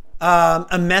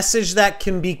a message that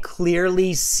can be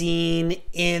clearly seen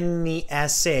in the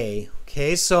essay.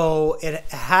 Okay, so it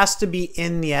has to be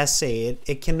in the essay.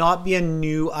 It cannot be a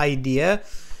new idea.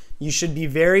 You should be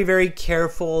very, very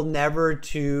careful never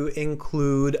to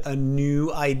include a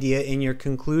new idea in your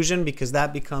conclusion, because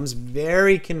that becomes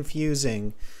very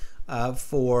confusing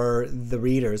for the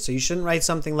reader. So you shouldn't write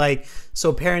something like,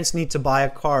 so parents need to buy a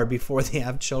car before they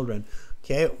have children.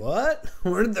 Okay, what?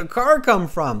 Where did the car come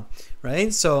from?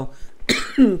 Right? So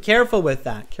careful with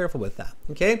that. Careful with that.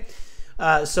 Okay?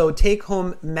 So take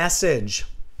home message.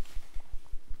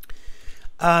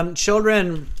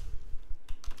 Children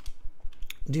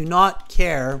do not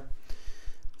care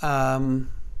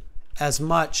as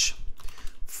much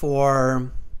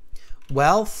for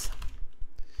wealth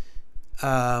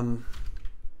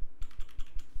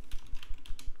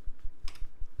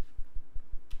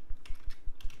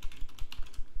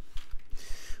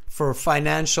for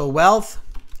financial wealth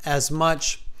as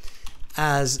much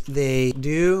as they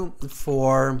do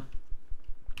for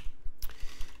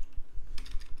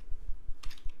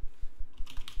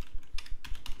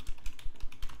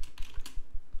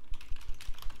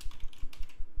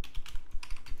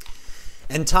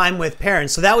and time with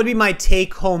parents. So that would be my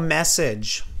take-home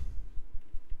message.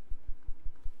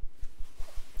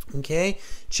 Okay?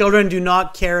 Children do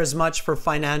not care as much for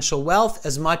financial wealth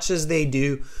as much as they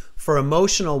do for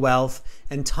emotional wealth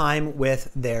and time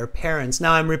with their parents.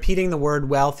 Now, I'm repeating the word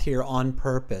wealth here on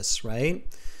purpose, right?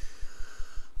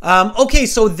 Okay,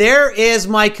 so there is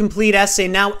my complete essay.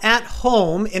 Now, at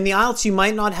home, in the IELTS, you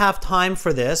might not have time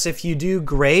for this. If you do,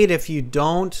 great. If you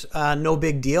don't, no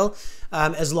big deal.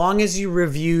 As long as you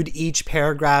reviewed each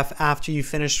paragraph after you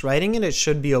finished writing it, it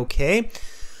should be okay.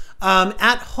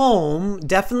 At home,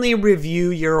 definitely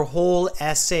review your whole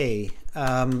essay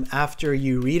after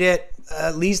you read it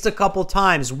at least a couple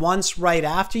times. Once right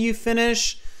after you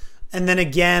finish, and then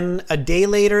again a day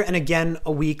later, and again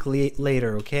a week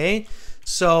later, okay?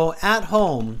 So at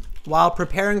home, while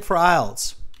preparing for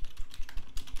IELTS,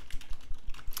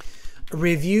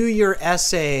 review your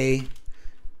essay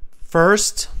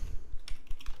first,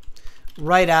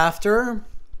 right after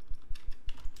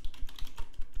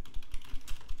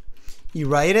you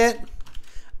write it,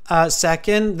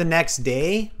 second, the next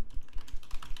day,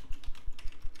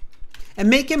 and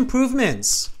make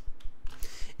improvements,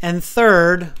 and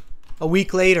third, a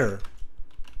week later.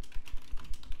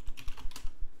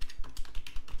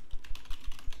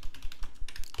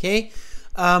 Okay,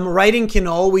 writing can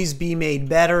always be made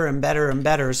better and better and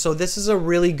better. So this is a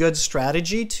really good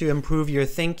strategy to improve your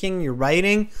thinking, your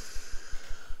writing.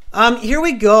 Here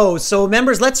we go. So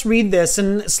members, let's read this.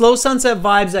 And Slow Sunset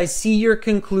Vibes, I see your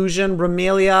conclusion.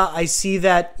 Romelia, I see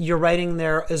that you're writing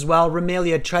there as well.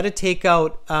 Romelia, try to take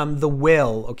out the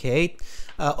will, okay?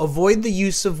 Avoid the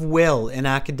use of will in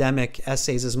academic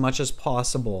essays as much as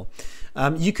possible.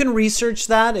 You can research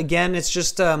that. Again, it's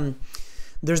just,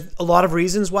 there's a lot of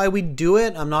reasons why we do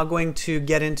it. I'm not going to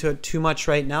get into it too much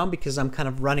right now because I'm kind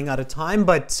of running out of time,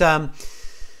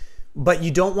 but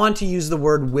you don't want to use the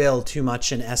word will too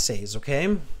much in essays,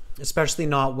 okay? Especially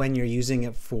not when you're using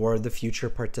it for the future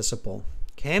participle,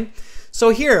 okay? So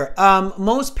here,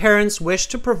 most parents wish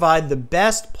to provide the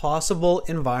best possible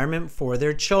environment for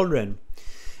their children.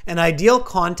 An ideal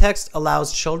context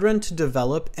allows children to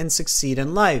develop and succeed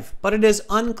in life, but it is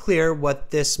unclear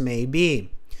what this may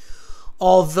be.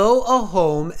 Although a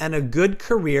home and a good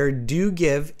career do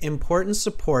give important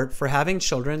support for having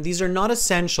children, these are not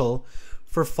essential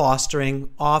for fostering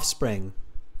offspring.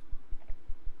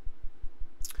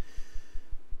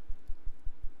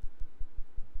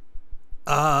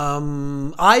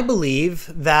 I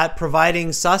believe that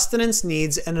providing sustenance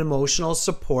needs and emotional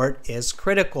support is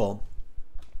critical.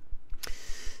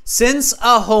 Since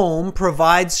a home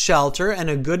provides shelter and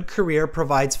a good career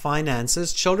provides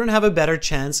finances, children have a better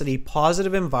chance at a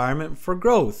positive environment for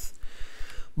growth.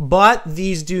 But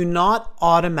these do not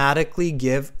automatically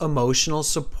give emotional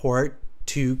support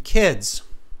to kids.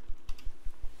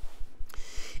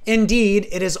 Indeed,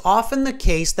 it is often the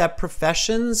case that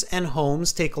professions and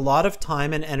homes take a lot of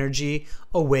time and energy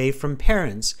away from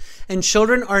parents, and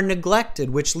children are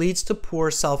neglected, which leads to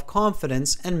poor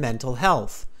self-confidence and mental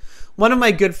health. One of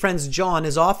my good friends, John,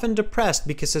 is often depressed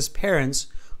because his parents,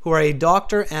 who are a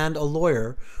doctor and a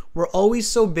lawyer, were always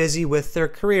so busy with their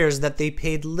careers that they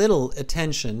paid little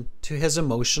attention to his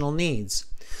emotional needs.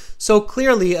 So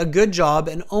clearly, a good job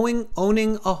and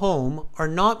owning a home are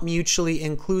not mutually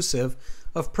inclusive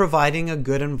of providing a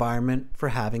good environment for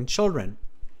having children.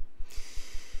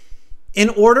 In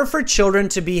order for children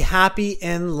to be happy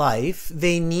in life,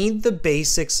 they need the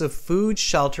basics of food,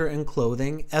 shelter, and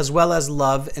clothing, as well as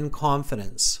love and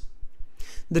confidence.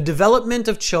 The development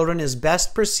of children is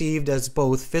best perceived as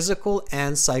both physical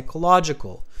and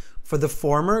psychological. For the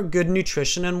former, good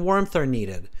nutrition and warmth are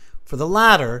needed. For the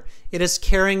latter, it is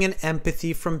caring and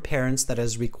empathy from parents that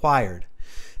is required.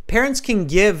 Parents can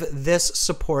give this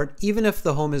support even if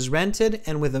the home is rented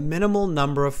and with a minimal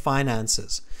number of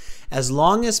finances, as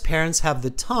long as parents have the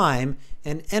time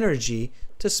and energy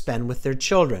to spend with their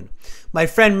children. My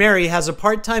friend Mary has a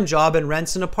part-time job and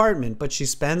rents an apartment, but she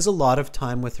spends a lot of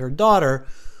time with her daughter,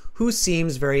 who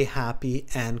seems very happy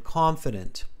and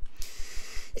confident.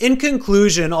 In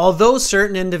conclusion, although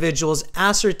certain individuals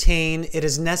ascertain it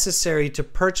is necessary to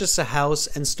purchase a house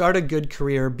and start a good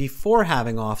career before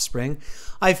having offspring,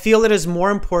 I feel it is more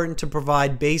important to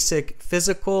provide basic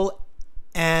physical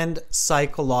and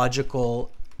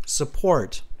psychological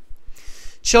support.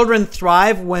 Children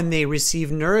thrive when they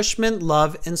receive nourishment,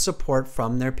 love, and support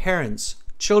from their parents.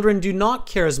 Children do not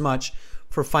care as much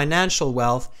for financial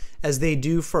wealth as they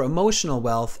do for emotional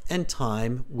wealth and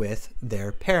time with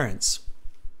their parents.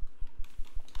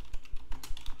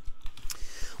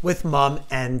 With mom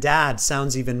and dad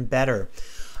sounds even better.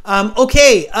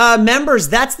 Members,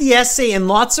 that's the essay, and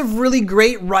lots of really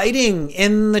great writing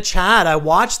in the chat. I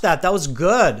watched that. That was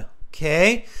good.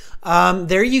 Okay.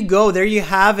 There you go. There you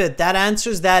have it. That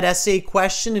answers that essay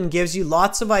question and gives you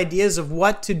lots of ideas of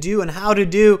what to do and how to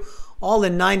do, all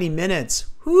in 90 minutes.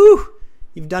 Whew.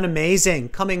 You've done amazing.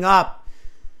 Coming up,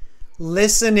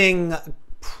 listening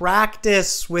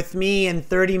practice with me in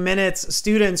 30 minutes.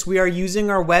 Students, we are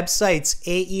using our websites,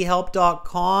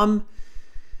 aehelp.com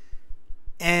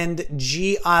and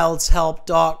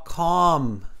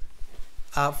gieltshelp.com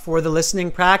for the listening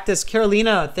practice.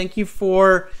 Carolina, thank you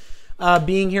for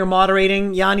being here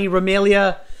moderating. Yanni,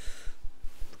 Romelia,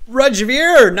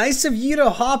 Rajveer, nice of you to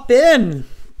hop in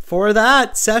for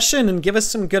that session and give us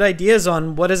some good ideas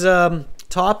on what is a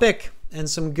topic and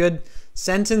some good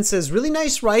sentences. Really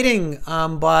nice writing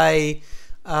by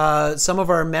some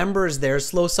of our members there.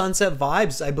 Slow Sunset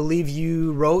Vibes, I believe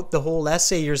you wrote the whole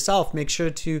essay yourself. Make sure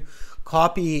to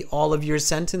copy all of your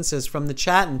sentences from the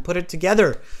chat and put it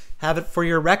together. Have it for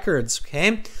your records,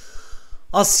 okay?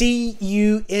 I'll see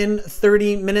you in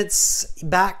 30 minutes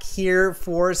back here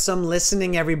for some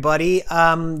listening, everybody.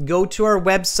 Go to our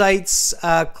websites,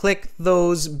 click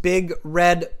those big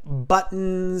red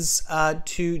buttons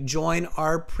to join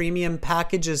our premium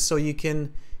packages so you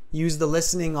can use the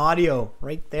listening audio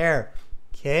right there,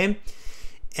 okay?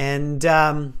 And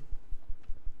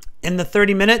in the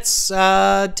 30 minutes,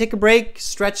 take a break,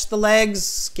 stretch the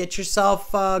legs, get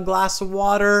yourself a glass of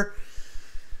water,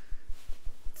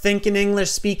 think in English,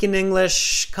 speak in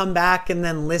English, come back and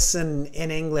then listen in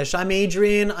English. I'm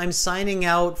Adrian. I'm signing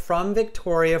out from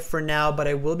Victoria for now, but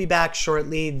I will be back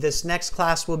shortly. This next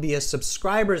class will be a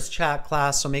subscribers chat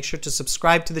class, so make sure to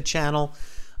subscribe to the channel,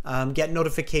 get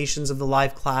notifications of the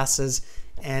live classes,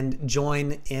 and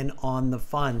join in on the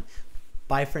fun.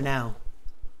 Bye for now.